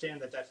not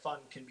understand that fun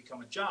can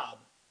become a job.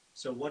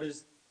 So what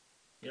is,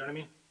 you know what I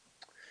mean?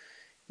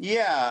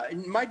 Yeah,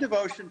 my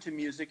devotion to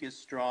music is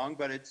strong,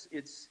 but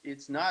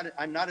it's not.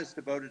 I'm not as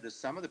devoted as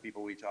some of the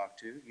people we talk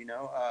to.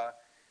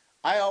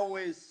 I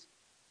always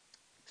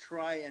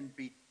try and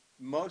be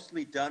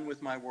mostly done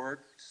with my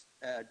work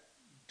at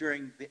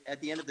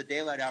the end of the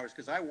daylight hours,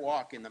 because I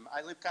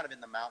live kind of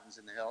in the mountains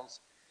in the hills,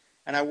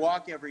 and I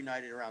walk every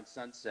night at around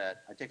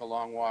sunset. I take a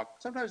long walk,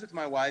 sometimes with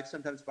my wife,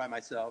 sometimes by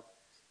myself.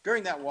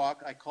 During that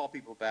walk, I call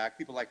people back,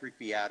 people like Rick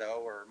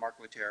Beato or Mark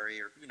Letary,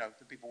 or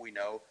the people we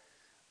know.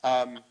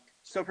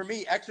 So for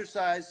me,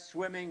 exercise,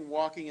 swimming,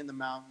 walking in the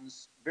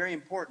mountains, very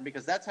important,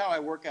 because that's how I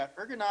work out.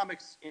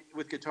 Ergonomics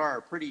with guitar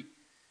are pretty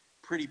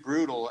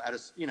brutal at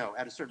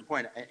a certain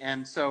point.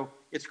 And so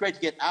it's great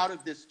to get out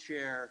of this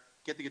chair,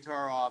 get the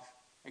guitar off,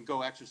 and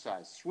go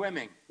exercise,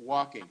 swimming,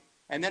 walking.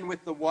 And then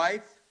with the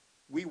wife,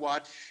 we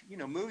watch,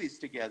 movies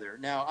together.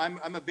 Now,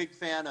 I'm a big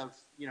fan of,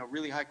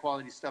 really high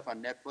quality stuff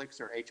on Netflix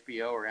or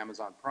HBO or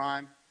Amazon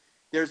Prime.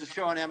 There's a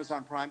show on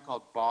Amazon Prime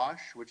called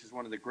Bosch, which is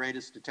one of the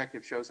greatest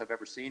detective shows I've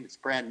ever seen. It's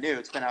brand new.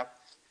 It's been out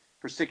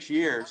for 6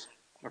 years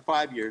or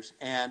 5 years,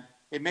 and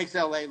it makes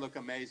LA look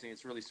amazing.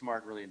 It's really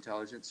smart, really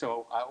intelligent.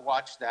 So I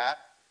watch that.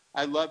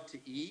 I love to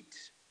eat.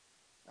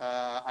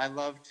 I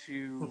love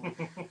to,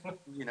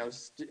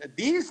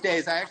 these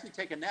days I actually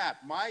take a nap.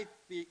 My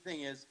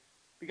thing is,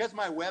 because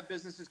my web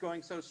business is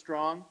going so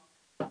strong,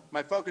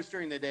 my focus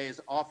during the day is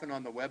often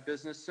on the web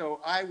business. So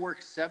I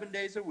work 7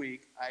 days a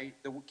week. I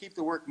keep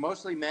the work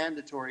mostly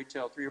mandatory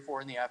till 3 or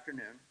 4 in the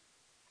afternoon,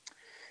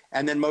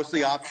 and then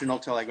mostly optional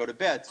till I go to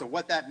bed. So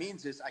what that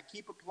means is I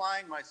keep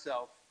applying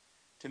myself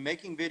to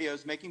making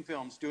videos, making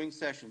films, doing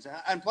sessions.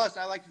 And plus,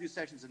 I like to do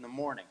sessions in the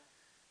morning.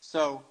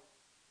 So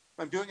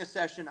if I'm doing a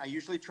session, I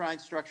usually try and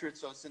structure it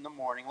so it's in the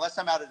morning. Unless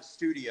I'm out at a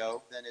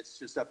studio, then it's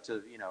just up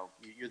to,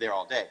 you're there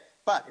all day.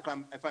 But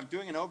if I'm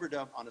doing an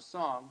overdub on a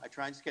song, I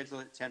try and schedule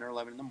it at 10 or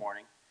 11 in the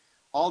morning.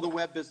 All the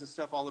web business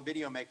stuff, all the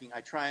video making, I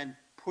try and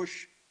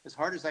push as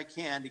hard as I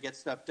can to get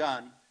stuff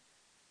done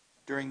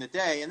during the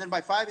day. And then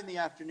by 5 in the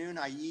afternoon,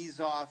 I ease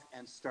off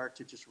and start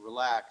to just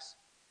relax.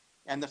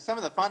 And some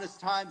of the funnest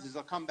times is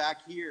I'll come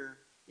back here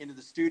into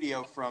the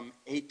studio from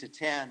 8 to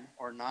 10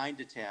 or 9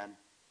 to 10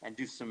 and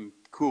do some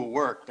cool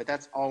work. But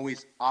that's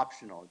always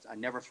optional. I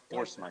never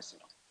force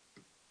myself.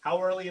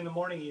 How early in the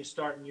morning are you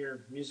starting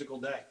your musical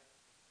day?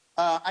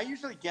 I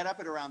usually get up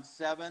at around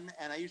 7,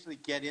 and I usually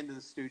get into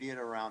the studio at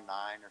around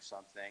 9 or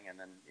something. And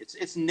then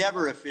it's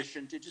never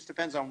efficient. It just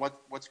depends on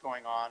what's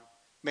going on,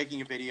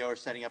 making a video or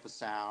setting up a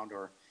sound,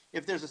 or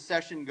if there's a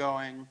session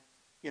going,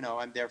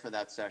 I'm there for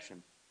that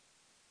session.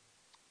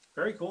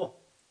 Very cool.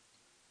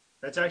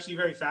 That's actually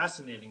very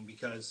fascinating,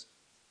 because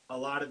a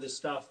lot of the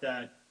stuff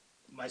that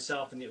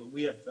myself and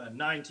we have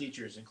 9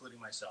 teachers,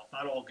 including myself,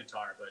 not all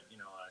guitar, but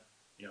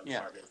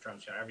guitar,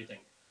 drums, everything.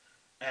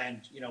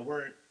 And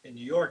we're in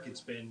New York. It's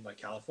been like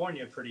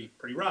California, pretty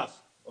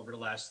rough over the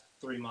last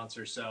 3 months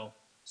or so.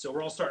 So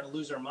we're all starting to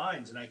lose our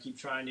minds, and I keep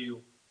trying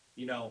to,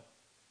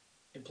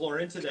 implore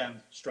into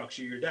them,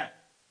 structure your day.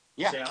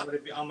 Yeah. Say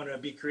I'm gonna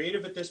be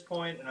creative at this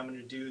point, and I'm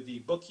gonna do the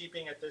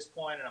bookkeeping at this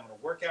point, and I'm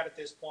gonna work out at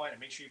this point, and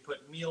make sure you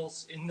put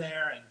meals in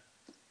there.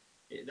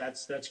 And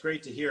that's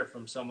great to hear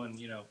from someone,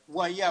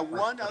 Well, yeah.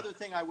 One other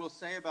thing I will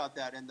say about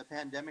that, and the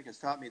pandemic has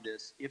taught me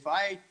this: if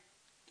I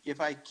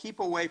keep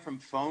away from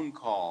phone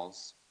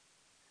calls,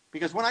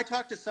 because when I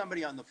talk to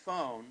somebody on the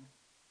phone,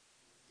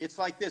 it's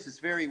like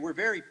this. We're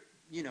very,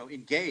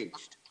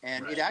 engaged,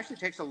 and right. It actually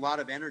takes a lot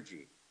of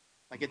energy.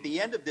 Like at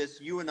the end of this,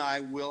 you and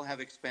I will have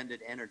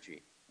expended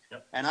energy.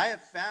 Yep. And I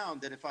have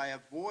found that if I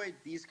avoid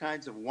these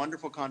kinds of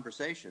wonderful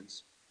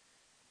conversations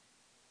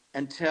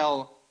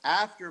until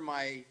after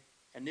my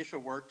initial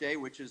workday,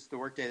 which is the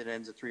workday that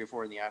ends at 3 or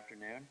 4 in the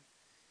afternoon,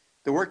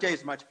 the workday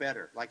is much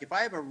better. Like if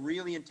I have a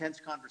really intense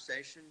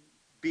conversation,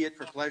 be it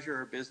for pleasure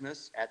or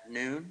business, at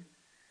noon,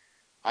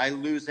 I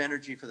lose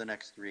energy for the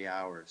next 3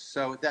 hours.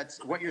 So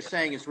that's what you're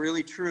saying is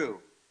really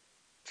true.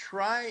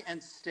 Try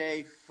and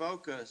stay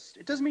focused.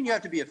 It doesn't mean you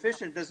have to be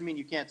efficient. It doesn't mean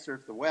you can't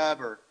surf the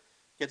web or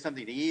get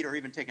something to eat or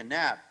even take a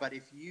nap. But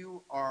if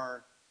you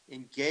are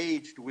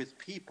engaged with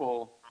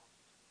people,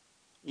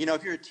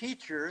 if you're a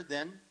teacher,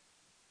 then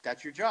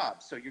that's your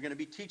job. So you're going to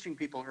be teaching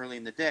people early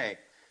in the day.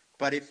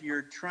 But if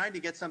you're trying to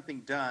get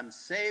something done,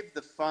 save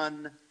the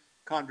fun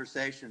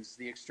conversations,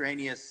 the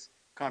extraneous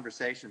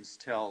conversations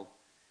till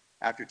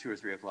after 2 or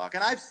 3 o'clock.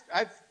 And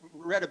I've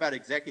read about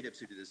executives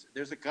who do this.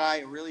 There's a guy,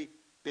 a really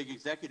big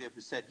executive,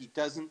 who said he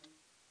does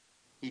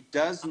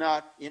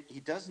not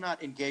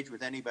engage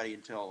with anybody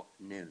until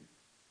noon,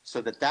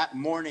 so that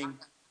morning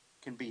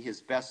can be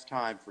his best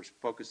time for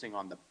focusing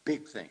on the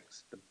big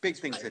things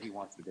that he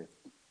wants to do.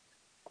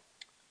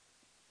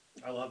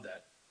 I love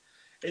that.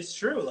 It's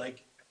true.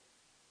 Like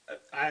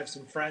I have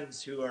some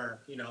friends who are,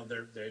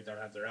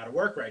 they're out of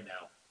work right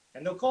now,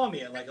 and they'll call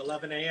me at like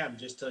 11 a.m.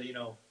 just to,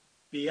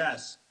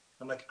 BS.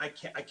 I'm like, I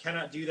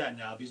cannot do that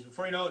now, because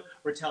before you know it,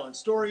 we're telling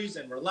stories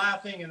and we're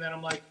laughing, and then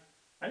I'm like,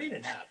 I need a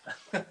nap.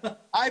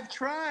 I've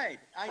tried.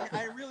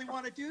 I really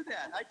want to do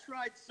that. I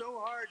tried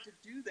so hard to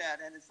do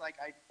that, and it's like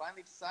I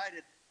finally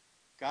decided,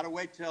 got to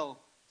wait till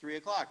 3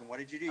 o'clock. And what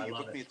did you do? You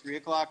booked me at 3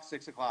 o'clock,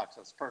 6 o'clock,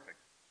 so it's perfect.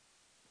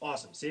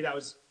 Awesome. See, that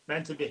was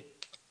meant to be.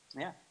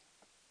 Yeah.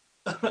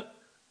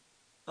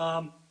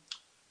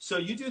 So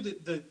you do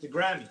the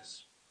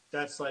Grammys.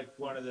 That's like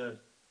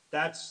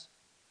that's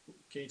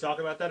Can you talk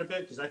about that a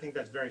bit? Because I think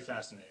that's very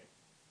fascinating.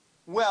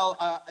 Well,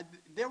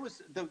 there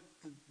was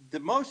the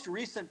most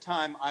recent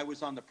time I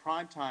was on the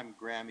primetime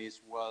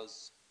Grammys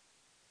was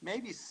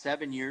maybe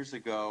 7 years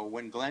ago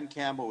when Glenn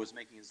Campbell was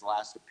making his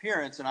last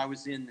appearance, and I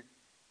was in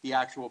the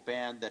actual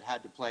band that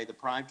had to play the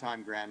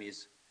primetime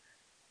Grammys.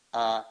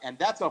 And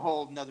that's a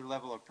whole nother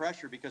level of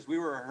pressure because we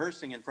were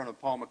rehearsing in front of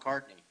Paul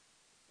McCartney.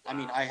 Wow. I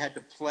mean, I had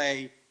to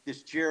play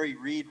this Jerry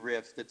Reed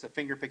riff that's a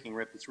finger-picking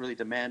riff that's really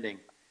demanding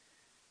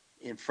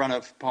in front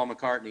of Paul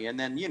McCartney. And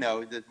then,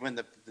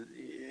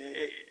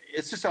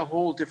 it's just a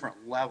whole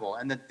different level.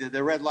 And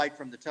the red light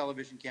from the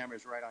television camera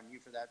is right on you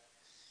for that.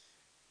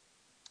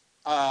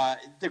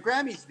 The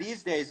Grammys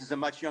these days is a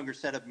much younger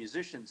set of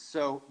musicians.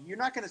 So you're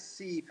not going to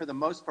see, for the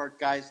most part,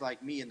 guys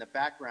like me in the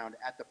background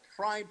at the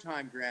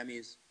primetime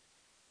Grammys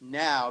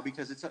now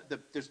because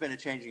there's been a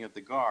changing of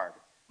the guard.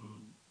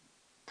 Mm-hmm.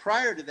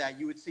 Prior to that,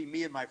 you would see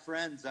me and my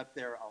friends up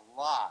there a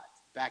lot,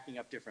 backing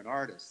up different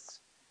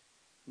artists.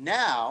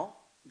 Now,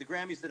 the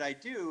Grammys that I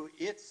do,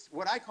 it's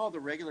what I call the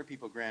regular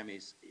people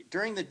Grammys.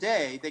 During the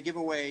day, they give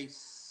away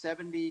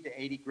 70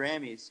 to 80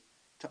 Grammys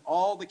to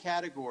all the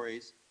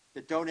categories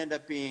that don't end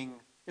up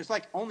being, there's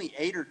like only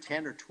 8 or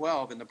 10 or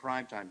 12 in the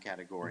primetime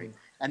category. Mm-hmm.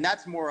 And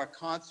that's more a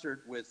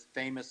concert with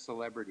famous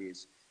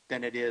celebrities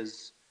than it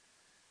is,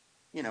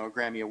 a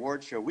Grammy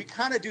Award show. We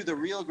kind of do the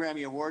real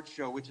Grammy Award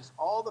show, which is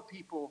all the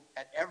people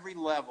at every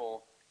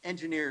level,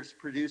 engineers,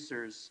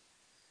 producers,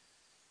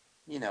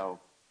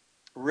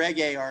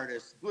 reggae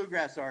artists,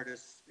 bluegrass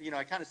artists.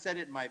 I kind of said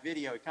it in my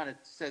video. It kind of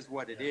says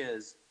what it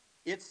is.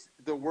 It's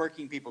the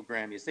working people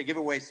Grammys. They give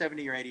away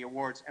 70 or 80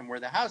 awards, and we're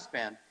the house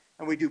band,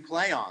 and we do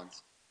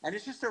play-ons. And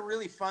it's just a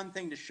really fun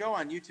thing to show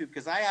on YouTube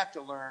because I have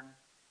to learn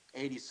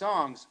 80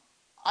 songs.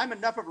 I'm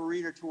enough of a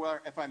reader to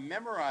where if I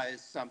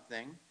memorize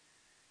something,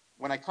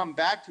 when I come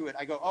back to it,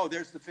 I go, oh,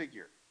 there's the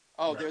figure.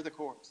 Oh, There are the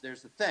chords.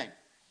 There's the thing.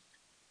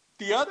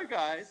 The other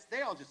guys,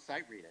 they all just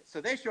sight read it.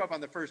 So they show up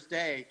on the first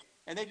day,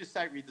 and they just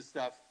sight read the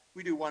stuff.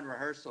 We do one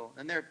rehearsal,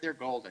 and they're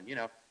golden.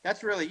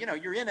 That's really,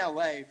 you're in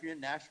LA, if you're in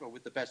Nashville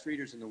with the best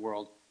readers in the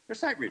world, they're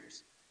sight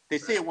readers. They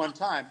see it one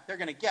time, they're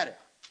going to get it.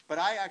 But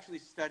I actually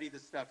study the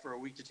stuff for a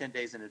week to 10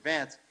 days in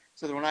advance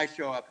so that when I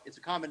show up, it's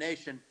a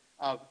combination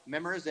of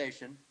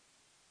memorization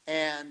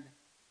and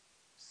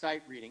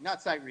sight reading.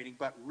 Not sight reading,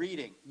 but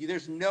reading.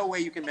 There's no way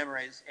you can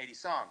memorize 80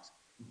 songs.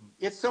 Mm-hmm.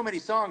 It's so many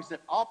songs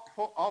that I'll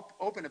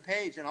open a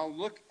page and I'll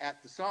look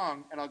at the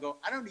song and I'll go,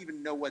 I don't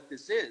even know what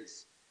this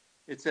is.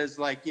 It says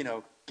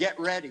get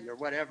ready or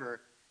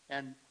whatever.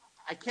 And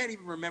I can't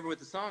even remember what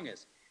the song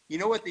is. You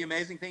know what the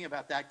amazing thing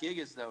about that gig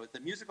is, though? The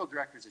musical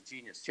director's a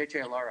genius,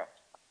 Cheche Alara.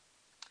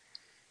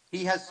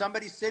 He has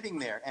somebody sitting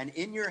there, and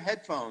in your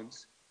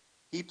headphones,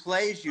 he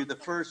plays you the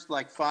first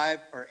 5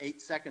 or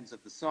 8 seconds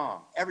of the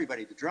song.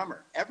 Everybody, the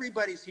drummer,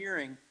 everybody's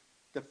hearing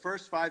the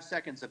first 5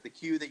 seconds of the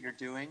cue that you're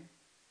doing.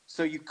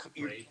 So you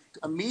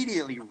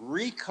immediately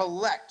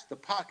recollect the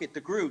pocket,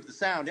 the groove, the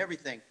sound,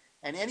 everything.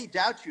 And any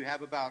doubts you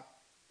have about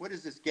what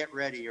is this, get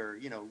ready, or,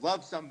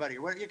 love somebody,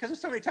 or what, because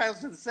there's so many titles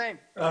that are the same.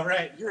 Oh,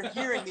 right. You're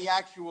hearing the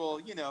actual,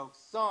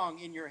 song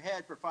in your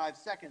head for 5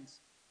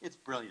 seconds. It's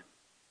brilliant.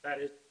 That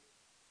is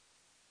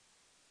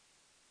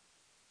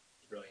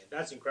brilliant.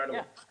 That's incredible.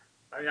 Yeah.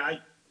 I mean,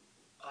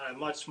 on a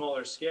much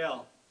smaller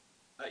scale,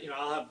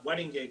 I'll have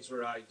wedding gigs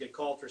where I get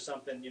called for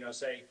something,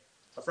 say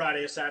a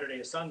Friday, a Saturday,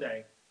 a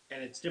Sunday,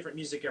 and it's different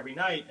music every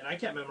night, and I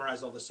can't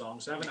memorize all the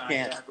songs. So I have an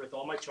iPad with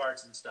all my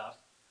charts and stuff.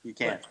 You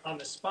can't. But on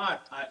the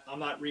spot, I'm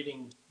not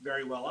reading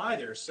very well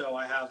either. So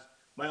I have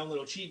my own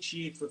little cheat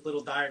sheets with little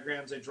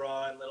diagrams I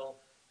draw and little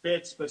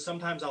bits. But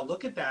sometimes I'll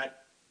look at that,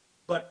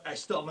 but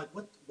I'm like,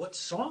 what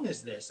song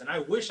is this? And I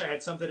wish I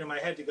had something in my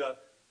head to go,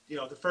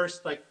 the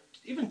first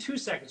even 2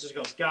 seconds, just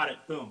go, got it,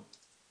 boom.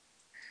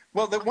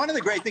 Well, one of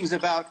the great things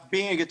about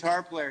being a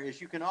guitar player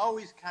is you can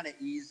always kind of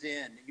ease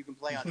in. And you can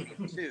play on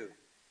E2.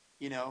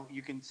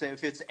 You can say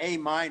if it's A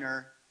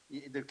minor,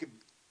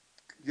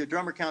 the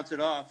drummer counts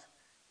it off.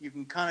 You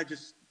can kind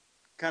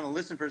of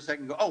listen for a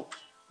second and go, oh,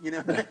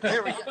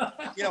 there we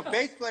go.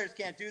 Bass players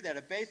can't do that.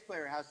 A bass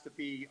player has to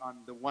be on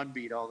the one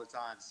beat all the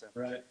time. So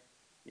right.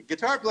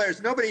 Guitar players,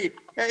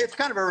 it's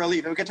kind of a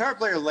relief. If a guitar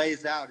player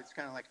lays out, it's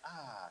kind of like,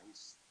 you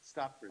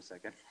stop for a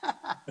second.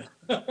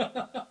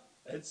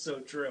 It's so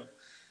true.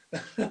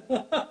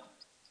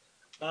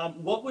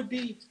 What would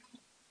be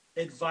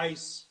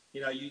advice,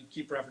 you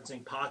keep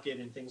referencing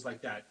pocket and things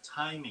like that,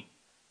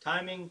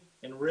 timing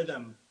and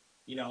rhythm.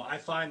 I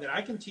find that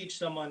I can teach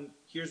someone,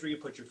 here's where you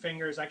put your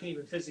fingers. I can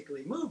even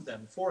physically move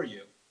them for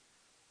you.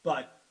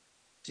 But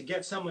to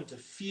get someone to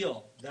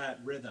feel that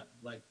rhythm,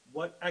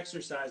 what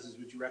exercises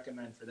would you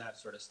recommend for that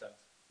sort of stuff?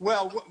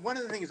 Well, one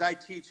of the things I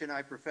teach and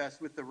I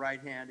profess with the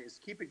right hand is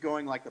keep it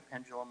going like the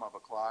pendulum of a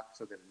clock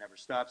so that it never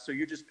stops. So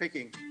you're just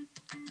picking.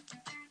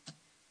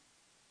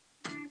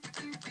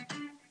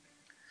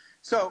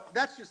 So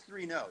that's just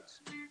 3 notes.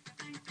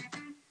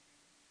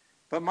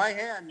 But my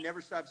hand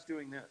never stops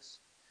doing this.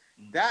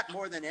 That,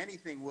 more than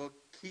anything, will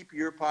keep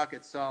your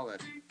pocket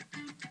solid.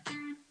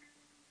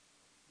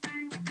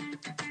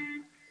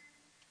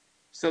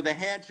 So the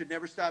hand should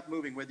never stop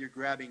moving, whether you're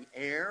grabbing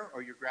air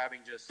or you're grabbing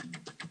the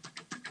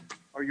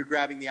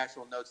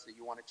actual notes that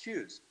you want to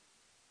choose.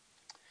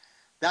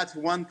 That's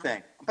one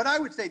thing. But I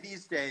would say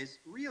these days,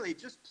 really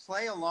just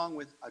play along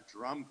with a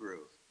drum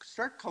groove.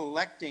 Start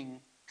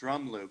collecting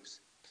drum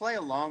loops. Play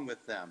along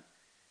with them.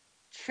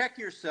 Check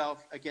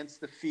yourself against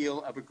the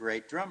feel of a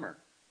great drummer.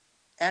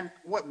 And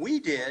what we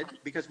did,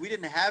 because we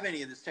didn't have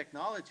any of this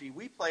technology,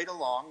 we played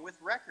along with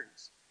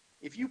records.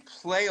 If you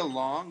play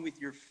along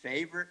with your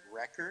favorite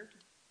record,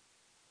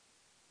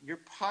 your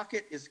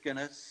pocket is going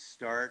to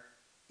start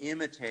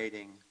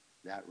imitating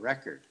that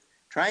record.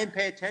 Try and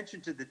pay attention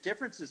to the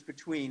differences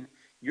between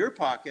your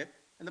pocket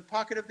and the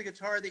pocket of the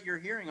guitar that you're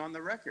hearing on the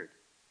record,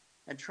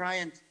 and try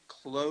and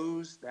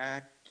close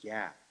that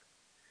gap.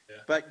 Yeah.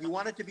 But you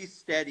want it to be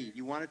steady.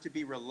 You want it to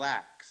be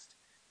relaxed.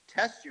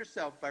 Test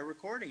yourself by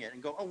recording it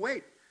and go, oh,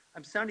 wait,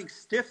 I'm sounding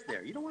stiff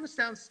there. You don't want to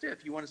sound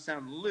stiff. You want to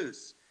sound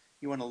loose.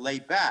 You want to lay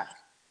back.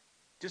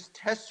 Just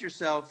test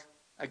yourself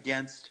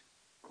against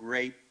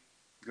great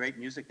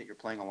music that you're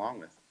playing along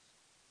with.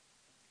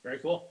 Very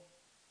cool.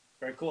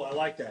 Very cool. I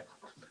like that.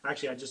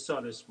 Actually, I just saw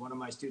this. One of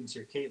my students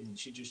here, Caitlin,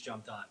 she just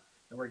jumped on.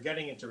 And we're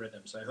getting into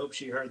rhythm, so I hope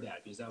she heard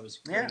that, because that was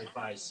great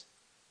advice.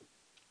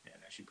 And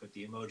I should put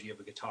the emoji of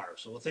a guitar.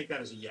 So we'll take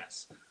that as a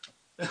yes.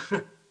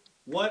 I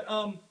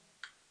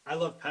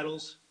love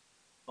pedals.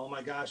 Oh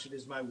my gosh, it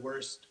is my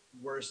worst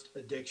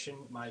addiction,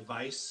 my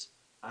vice.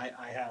 I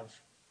have,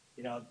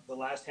 the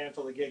last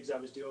handful of gigs I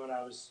was doing,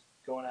 I was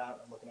going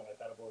out, I'm looking at my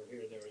pedal board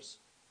here, there was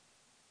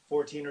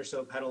 14 or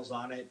so pedals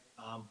on it.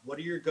 What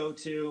are your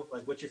go-to?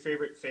 Like, what's your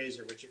favorite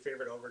phaser? What's your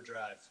favorite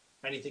overdrive?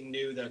 Anything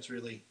new that's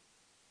really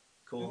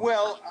cool?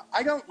 Well,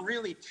 I don't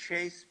really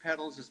chase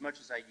pedals as much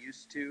as I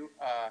used to.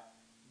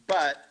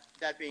 But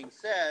that being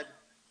said,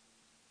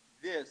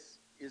 this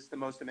is the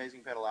most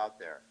amazing pedal out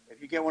there.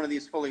 If you get one of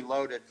these fully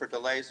loaded for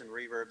delays and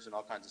reverbs and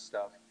all kinds of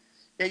stuff.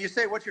 Yeah, you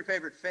say, what's your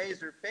favorite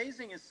phaser?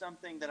 Phasing is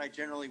something that I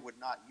generally would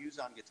not use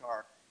on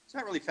guitar. It's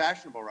not really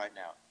fashionable right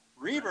now.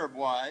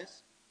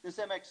 Reverb-wise, this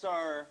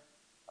MXR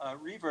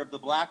reverb, the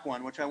black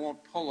one, which I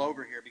won't pull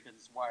over here because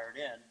it's wired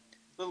in,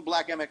 little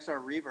black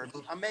MXR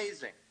reverb,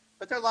 amazing.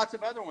 But there are lots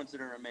of other ones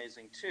that are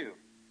amazing too.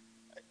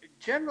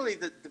 Generally,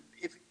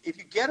 if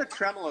you get a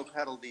tremolo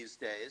pedal these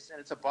days, and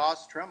it's a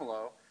Boss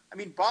tremolo, I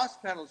mean, Boss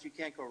pedals you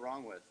can't go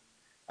wrong with.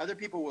 Other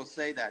people will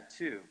say that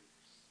too.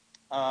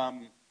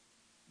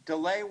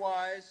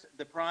 Delay-wise,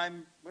 the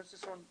Prime, what's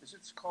this one?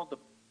 It's called the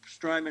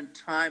Strymon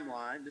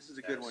Timeline. This is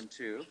a good one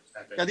too.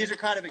 Now, these are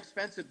kind of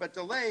expensive, but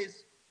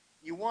delays,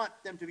 you want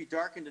them to be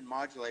darkened and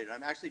modulated.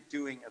 I'm actually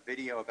doing a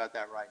video about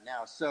that right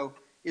now. So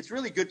it's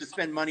really good to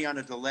spend money on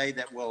a delay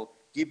that will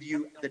give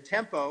you the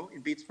tempo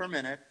in beats per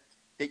minute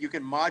that you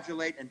can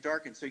modulate and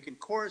darken. So you can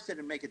chorus it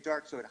and make it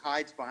dark so it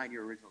hides behind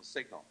your original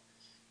signal.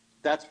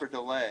 That's for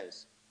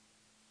delays.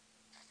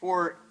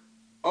 For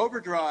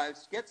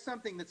overdrives, get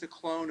something that's a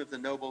clone of the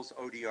Nobel's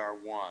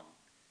ODR1.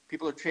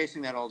 People are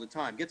chasing that all the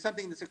time. Get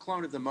something that's a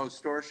clone of the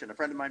Distortion. A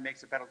friend of mine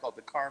makes a pedal called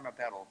the Karma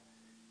pedal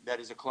that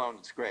is a clone.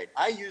 It's great.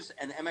 I use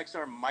an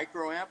MXR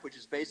microamp, which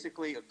is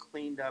basically a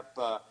cleaned up,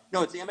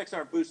 it's the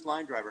MXR Boost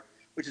line driver,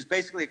 which is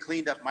basically a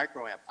cleaned up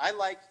microamp. I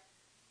like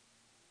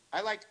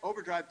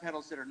overdrive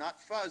pedals that are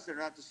not fuzz, that are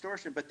not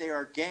distortion, but they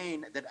are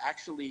gain that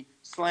actually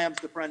slams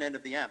the front end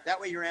of the amp. That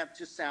way your amp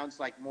just sounds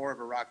like more of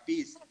a rock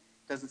beast.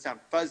 It doesn't sound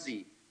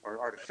fuzzy or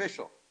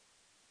artificial.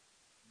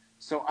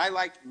 So I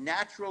like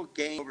natural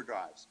gain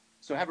overdrives.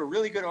 So have a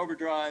really good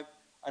overdrive,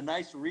 a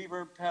nice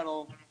reverb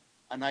pedal,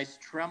 a nice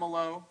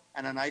tremolo,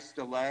 and a nice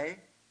delay.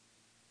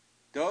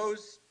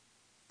 Those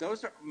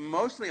are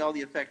mostly all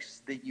the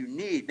effects that you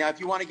need. Now, if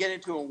you want to get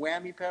into a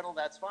whammy pedal,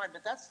 that's fine,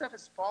 but that stuff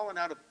has fallen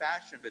out of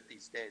fashion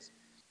these days.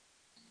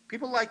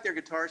 People like their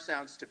guitar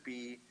sounds to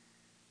be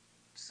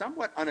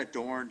somewhat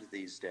unadorned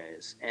these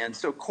days. And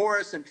so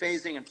chorus and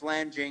phasing and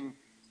flanging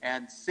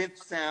and synth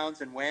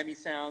sounds and whammy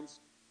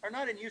sounds are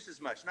not in use as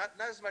much, not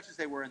as much as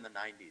they were in the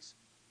 90s.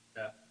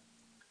 Yeah.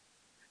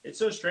 It's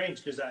so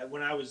strange because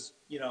when I was,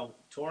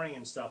 touring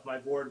and stuff, my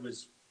board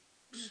was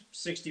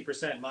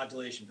 60%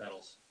 modulation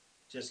pedals,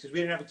 just because we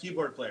didn't have a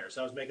keyboard player,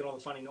 so I was making all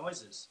the funny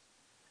noises.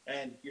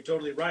 And you're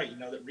totally right,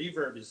 that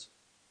reverb is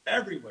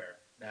everywhere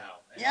now.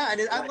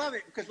 And I love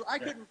it because I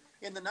couldn't,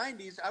 in the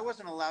 90s, I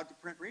wasn't allowed to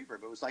print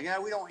reverb. It was like,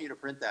 we don't want you to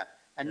print that.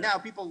 And now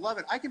people love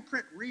it. I can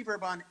print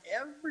reverb on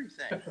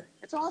everything.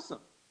 It's awesome.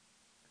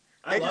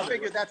 They just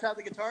figured that's how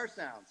the guitar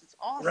sounds. It's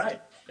awesome.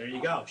 Right. There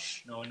you go.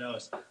 Shh, no one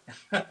knows.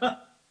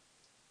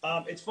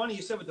 It's funny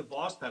you said with the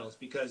Boss pedals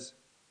because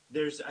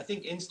I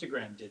think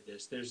Instagram did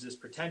this. There's this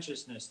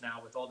pretentiousness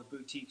now with all the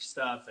boutique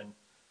stuff and,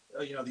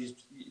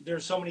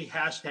 there's so many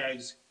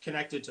hashtags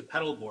connected to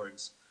pedal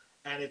boards.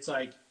 And it's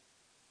like,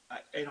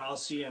 I'll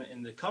see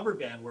in the cover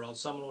band world,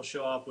 someone will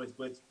show up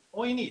with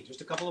all you need,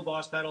 just a couple of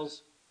Boss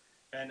pedals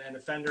and a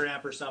Fender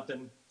amp or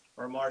something,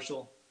 or a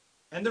Marshall,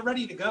 and they're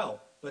ready to go.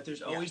 But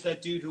there's always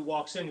that dude who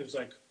walks in who's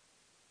like,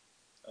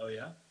 oh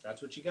yeah,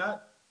 that's what you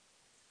got?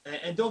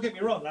 And don't get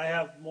me wrong, I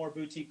have more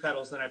boutique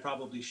pedals than I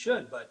probably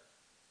should, but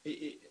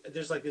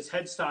there's like this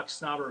headstock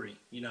snobbery,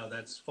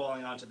 that's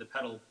falling onto the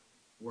pedal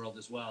world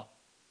as well.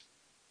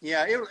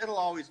 Yeah, it'll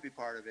always be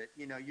part of it.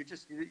 You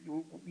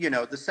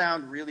know, the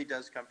sound really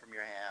does come from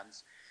your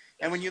hands.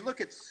 And when you look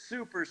at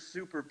super,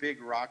 super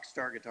big rock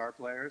star guitar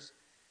players,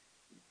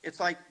 it's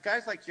like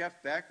guys like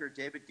Jeff Beck or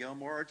David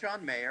Gilmour or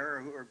John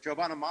Mayer or Joe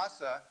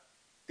Bonamassa,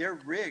 their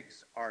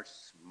rigs are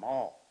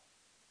small.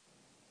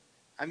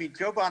 I mean,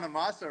 Joe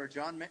Bonamassa or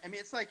John Mayer, I mean,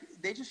 it's like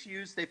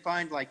they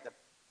find like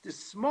this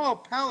small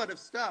palette of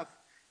stuff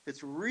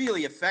that's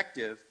really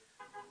effective,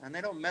 and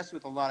they don't mess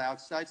with a lot of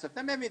outside stuff.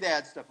 Then maybe they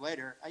add stuff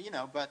later,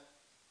 but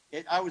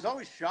I was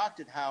always shocked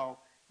at how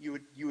you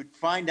would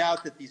find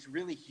out that these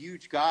really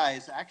huge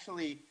guys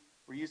actually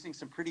were using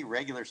some pretty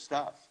regular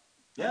stuff.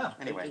 Yeah.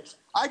 Anyway,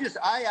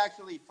 I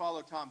actually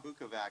follow Tom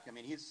Bukovac. I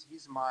mean,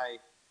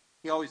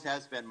 he always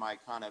has been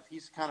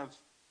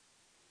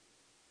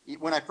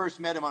when I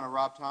first met him on a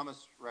Rob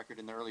Thomas record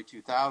in the early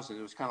 2000s,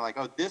 it was kind of like,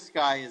 oh, this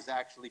guy is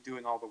actually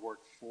doing all the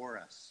work for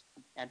us.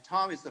 And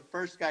Tom is the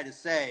first guy to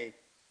say,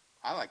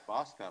 I like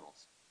Boss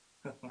pedals.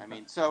 I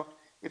mean, so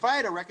if I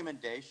had a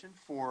recommendation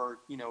for,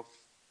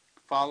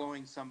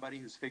 following somebody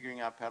who's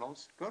figuring out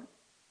pedals, go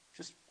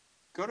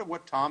to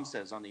what Tom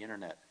says on the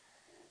internet.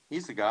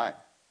 He's the guy.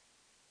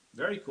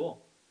 Very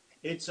cool.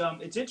 It's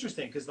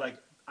interesting because like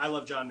I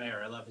love John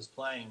Mayer. I love his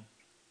playing,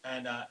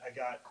 and I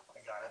got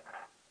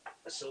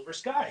a Silver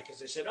Sky because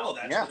they said, oh,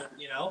 that's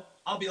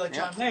I'll be like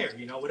John Mayer,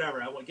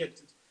 whatever I want to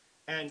get,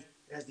 and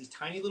it has these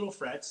tiny little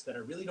frets that I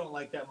really don't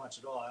like that much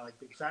at all. I like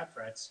big fat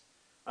frets.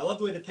 I love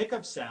the way the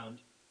pickups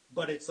sound,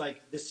 but it's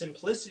like the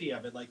simplicity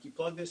of it. Like you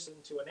plug this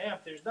into an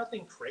amp, there's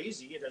nothing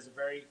crazy. It has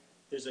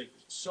there's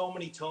so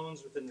many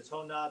tones within the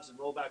tone knobs and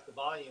roll back the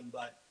volume,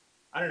 but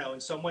I don't know. In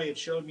some way, it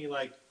showed me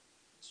like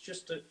it's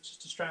just a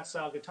Strat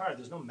style guitar.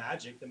 There's no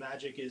magic. The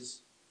magic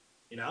is,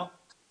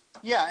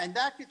 Yeah, and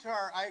that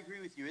guitar, I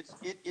agree with you.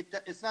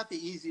 It's not the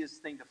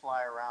easiest thing to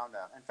fly around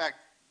on. In fact,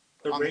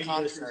 on the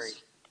contrary,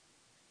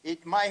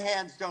 my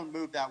hands don't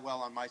move that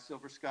well on my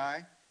Silver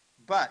Sky.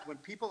 But when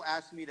people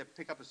ask me to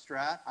pick up a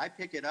Strat, I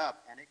pick it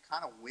up and it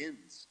kind of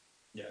wins.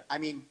 Yeah. I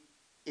mean,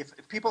 if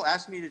people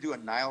ask me to do a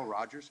Nile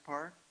Rodgers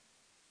part,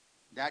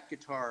 that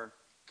guitar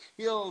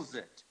kills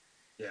it.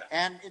 Yeah.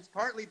 And it's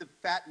partly the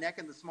fat neck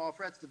and the small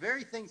frets, the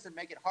very things that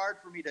make it hard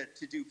for me to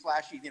do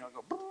flashy,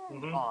 go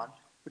boom on,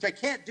 which I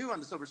can't do on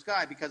the Silver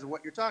Sky because of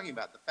what you're talking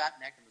about, the fat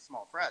neck and the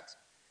small frets.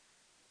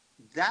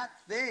 That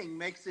thing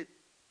makes it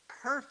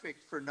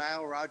perfect for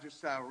Nile Rodgers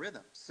style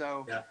rhythm.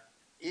 So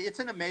it's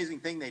an amazing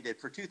thing they did.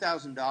 For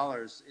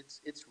 $2,000,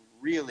 it's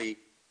really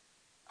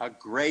a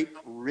great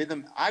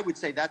rhythm. I would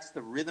say that's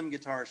the rhythm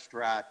guitar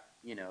Strat,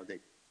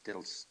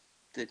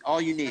 that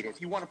all you need. If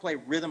you want to play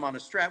rhythm on a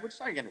Strat, which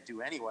I'm going to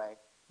do anyway,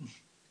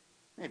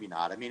 maybe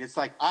not. I mean, it's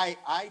like I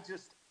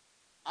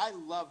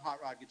love hot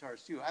rod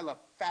guitars too. I love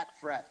fat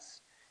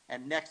frets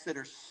and necks that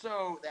are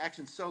the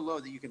action's so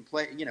low that you can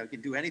play, you can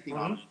do anything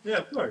on them. Yeah,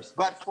 of course.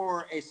 But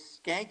for a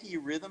skanky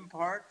rhythm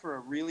part, for a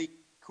really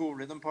cool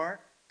rhythm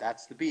part,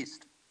 that's the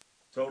beast.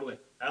 Totally.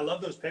 I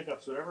love those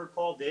pickups. Whatever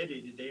Paul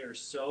did, they are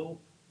so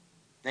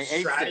they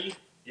aced it.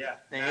 Yeah.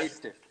 They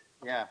aced it.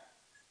 Yeah.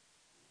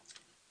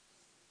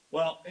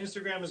 Well,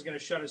 Instagram is going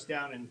to shut us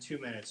down in 2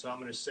 minutes, so I'm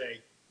going to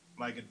say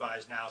my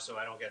goodbyes now so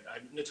I don't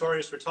I'm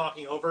notorious for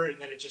talking over it,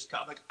 and then it just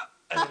comes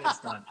and then it's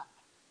done.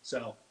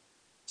 So,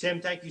 Tim,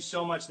 thank you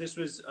so much. This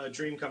was a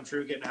dream come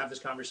true, getting to have this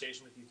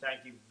conversation with you.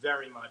 Thank you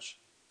very much.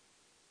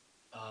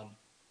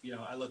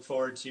 I look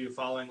forward to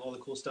following all the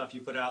cool stuff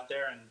you put out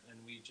there, and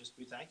we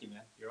thank you,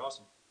 man. You're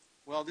awesome.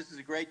 Well, this is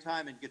a great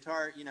time, and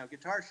guitar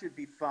should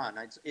be fun.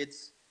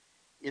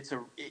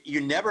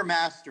 You never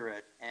master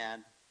it,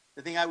 and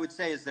the thing I would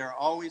say is there are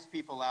always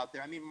people out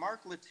there. I mean,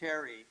 Mark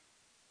Lettieri,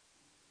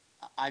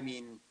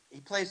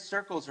 he plays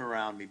circles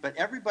around me, but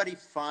everybody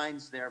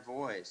finds their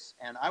voice.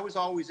 And I was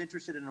always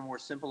interested in a more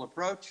simple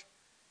approach.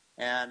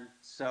 And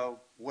so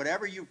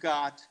whatever you've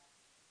got,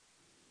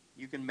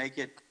 you can make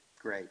it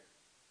great.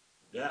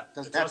 Yeah.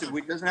 Doesn't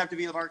have to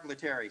be Mark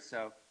Lettieri.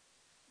 So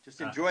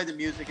just enjoy the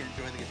music and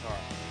enjoy the guitar.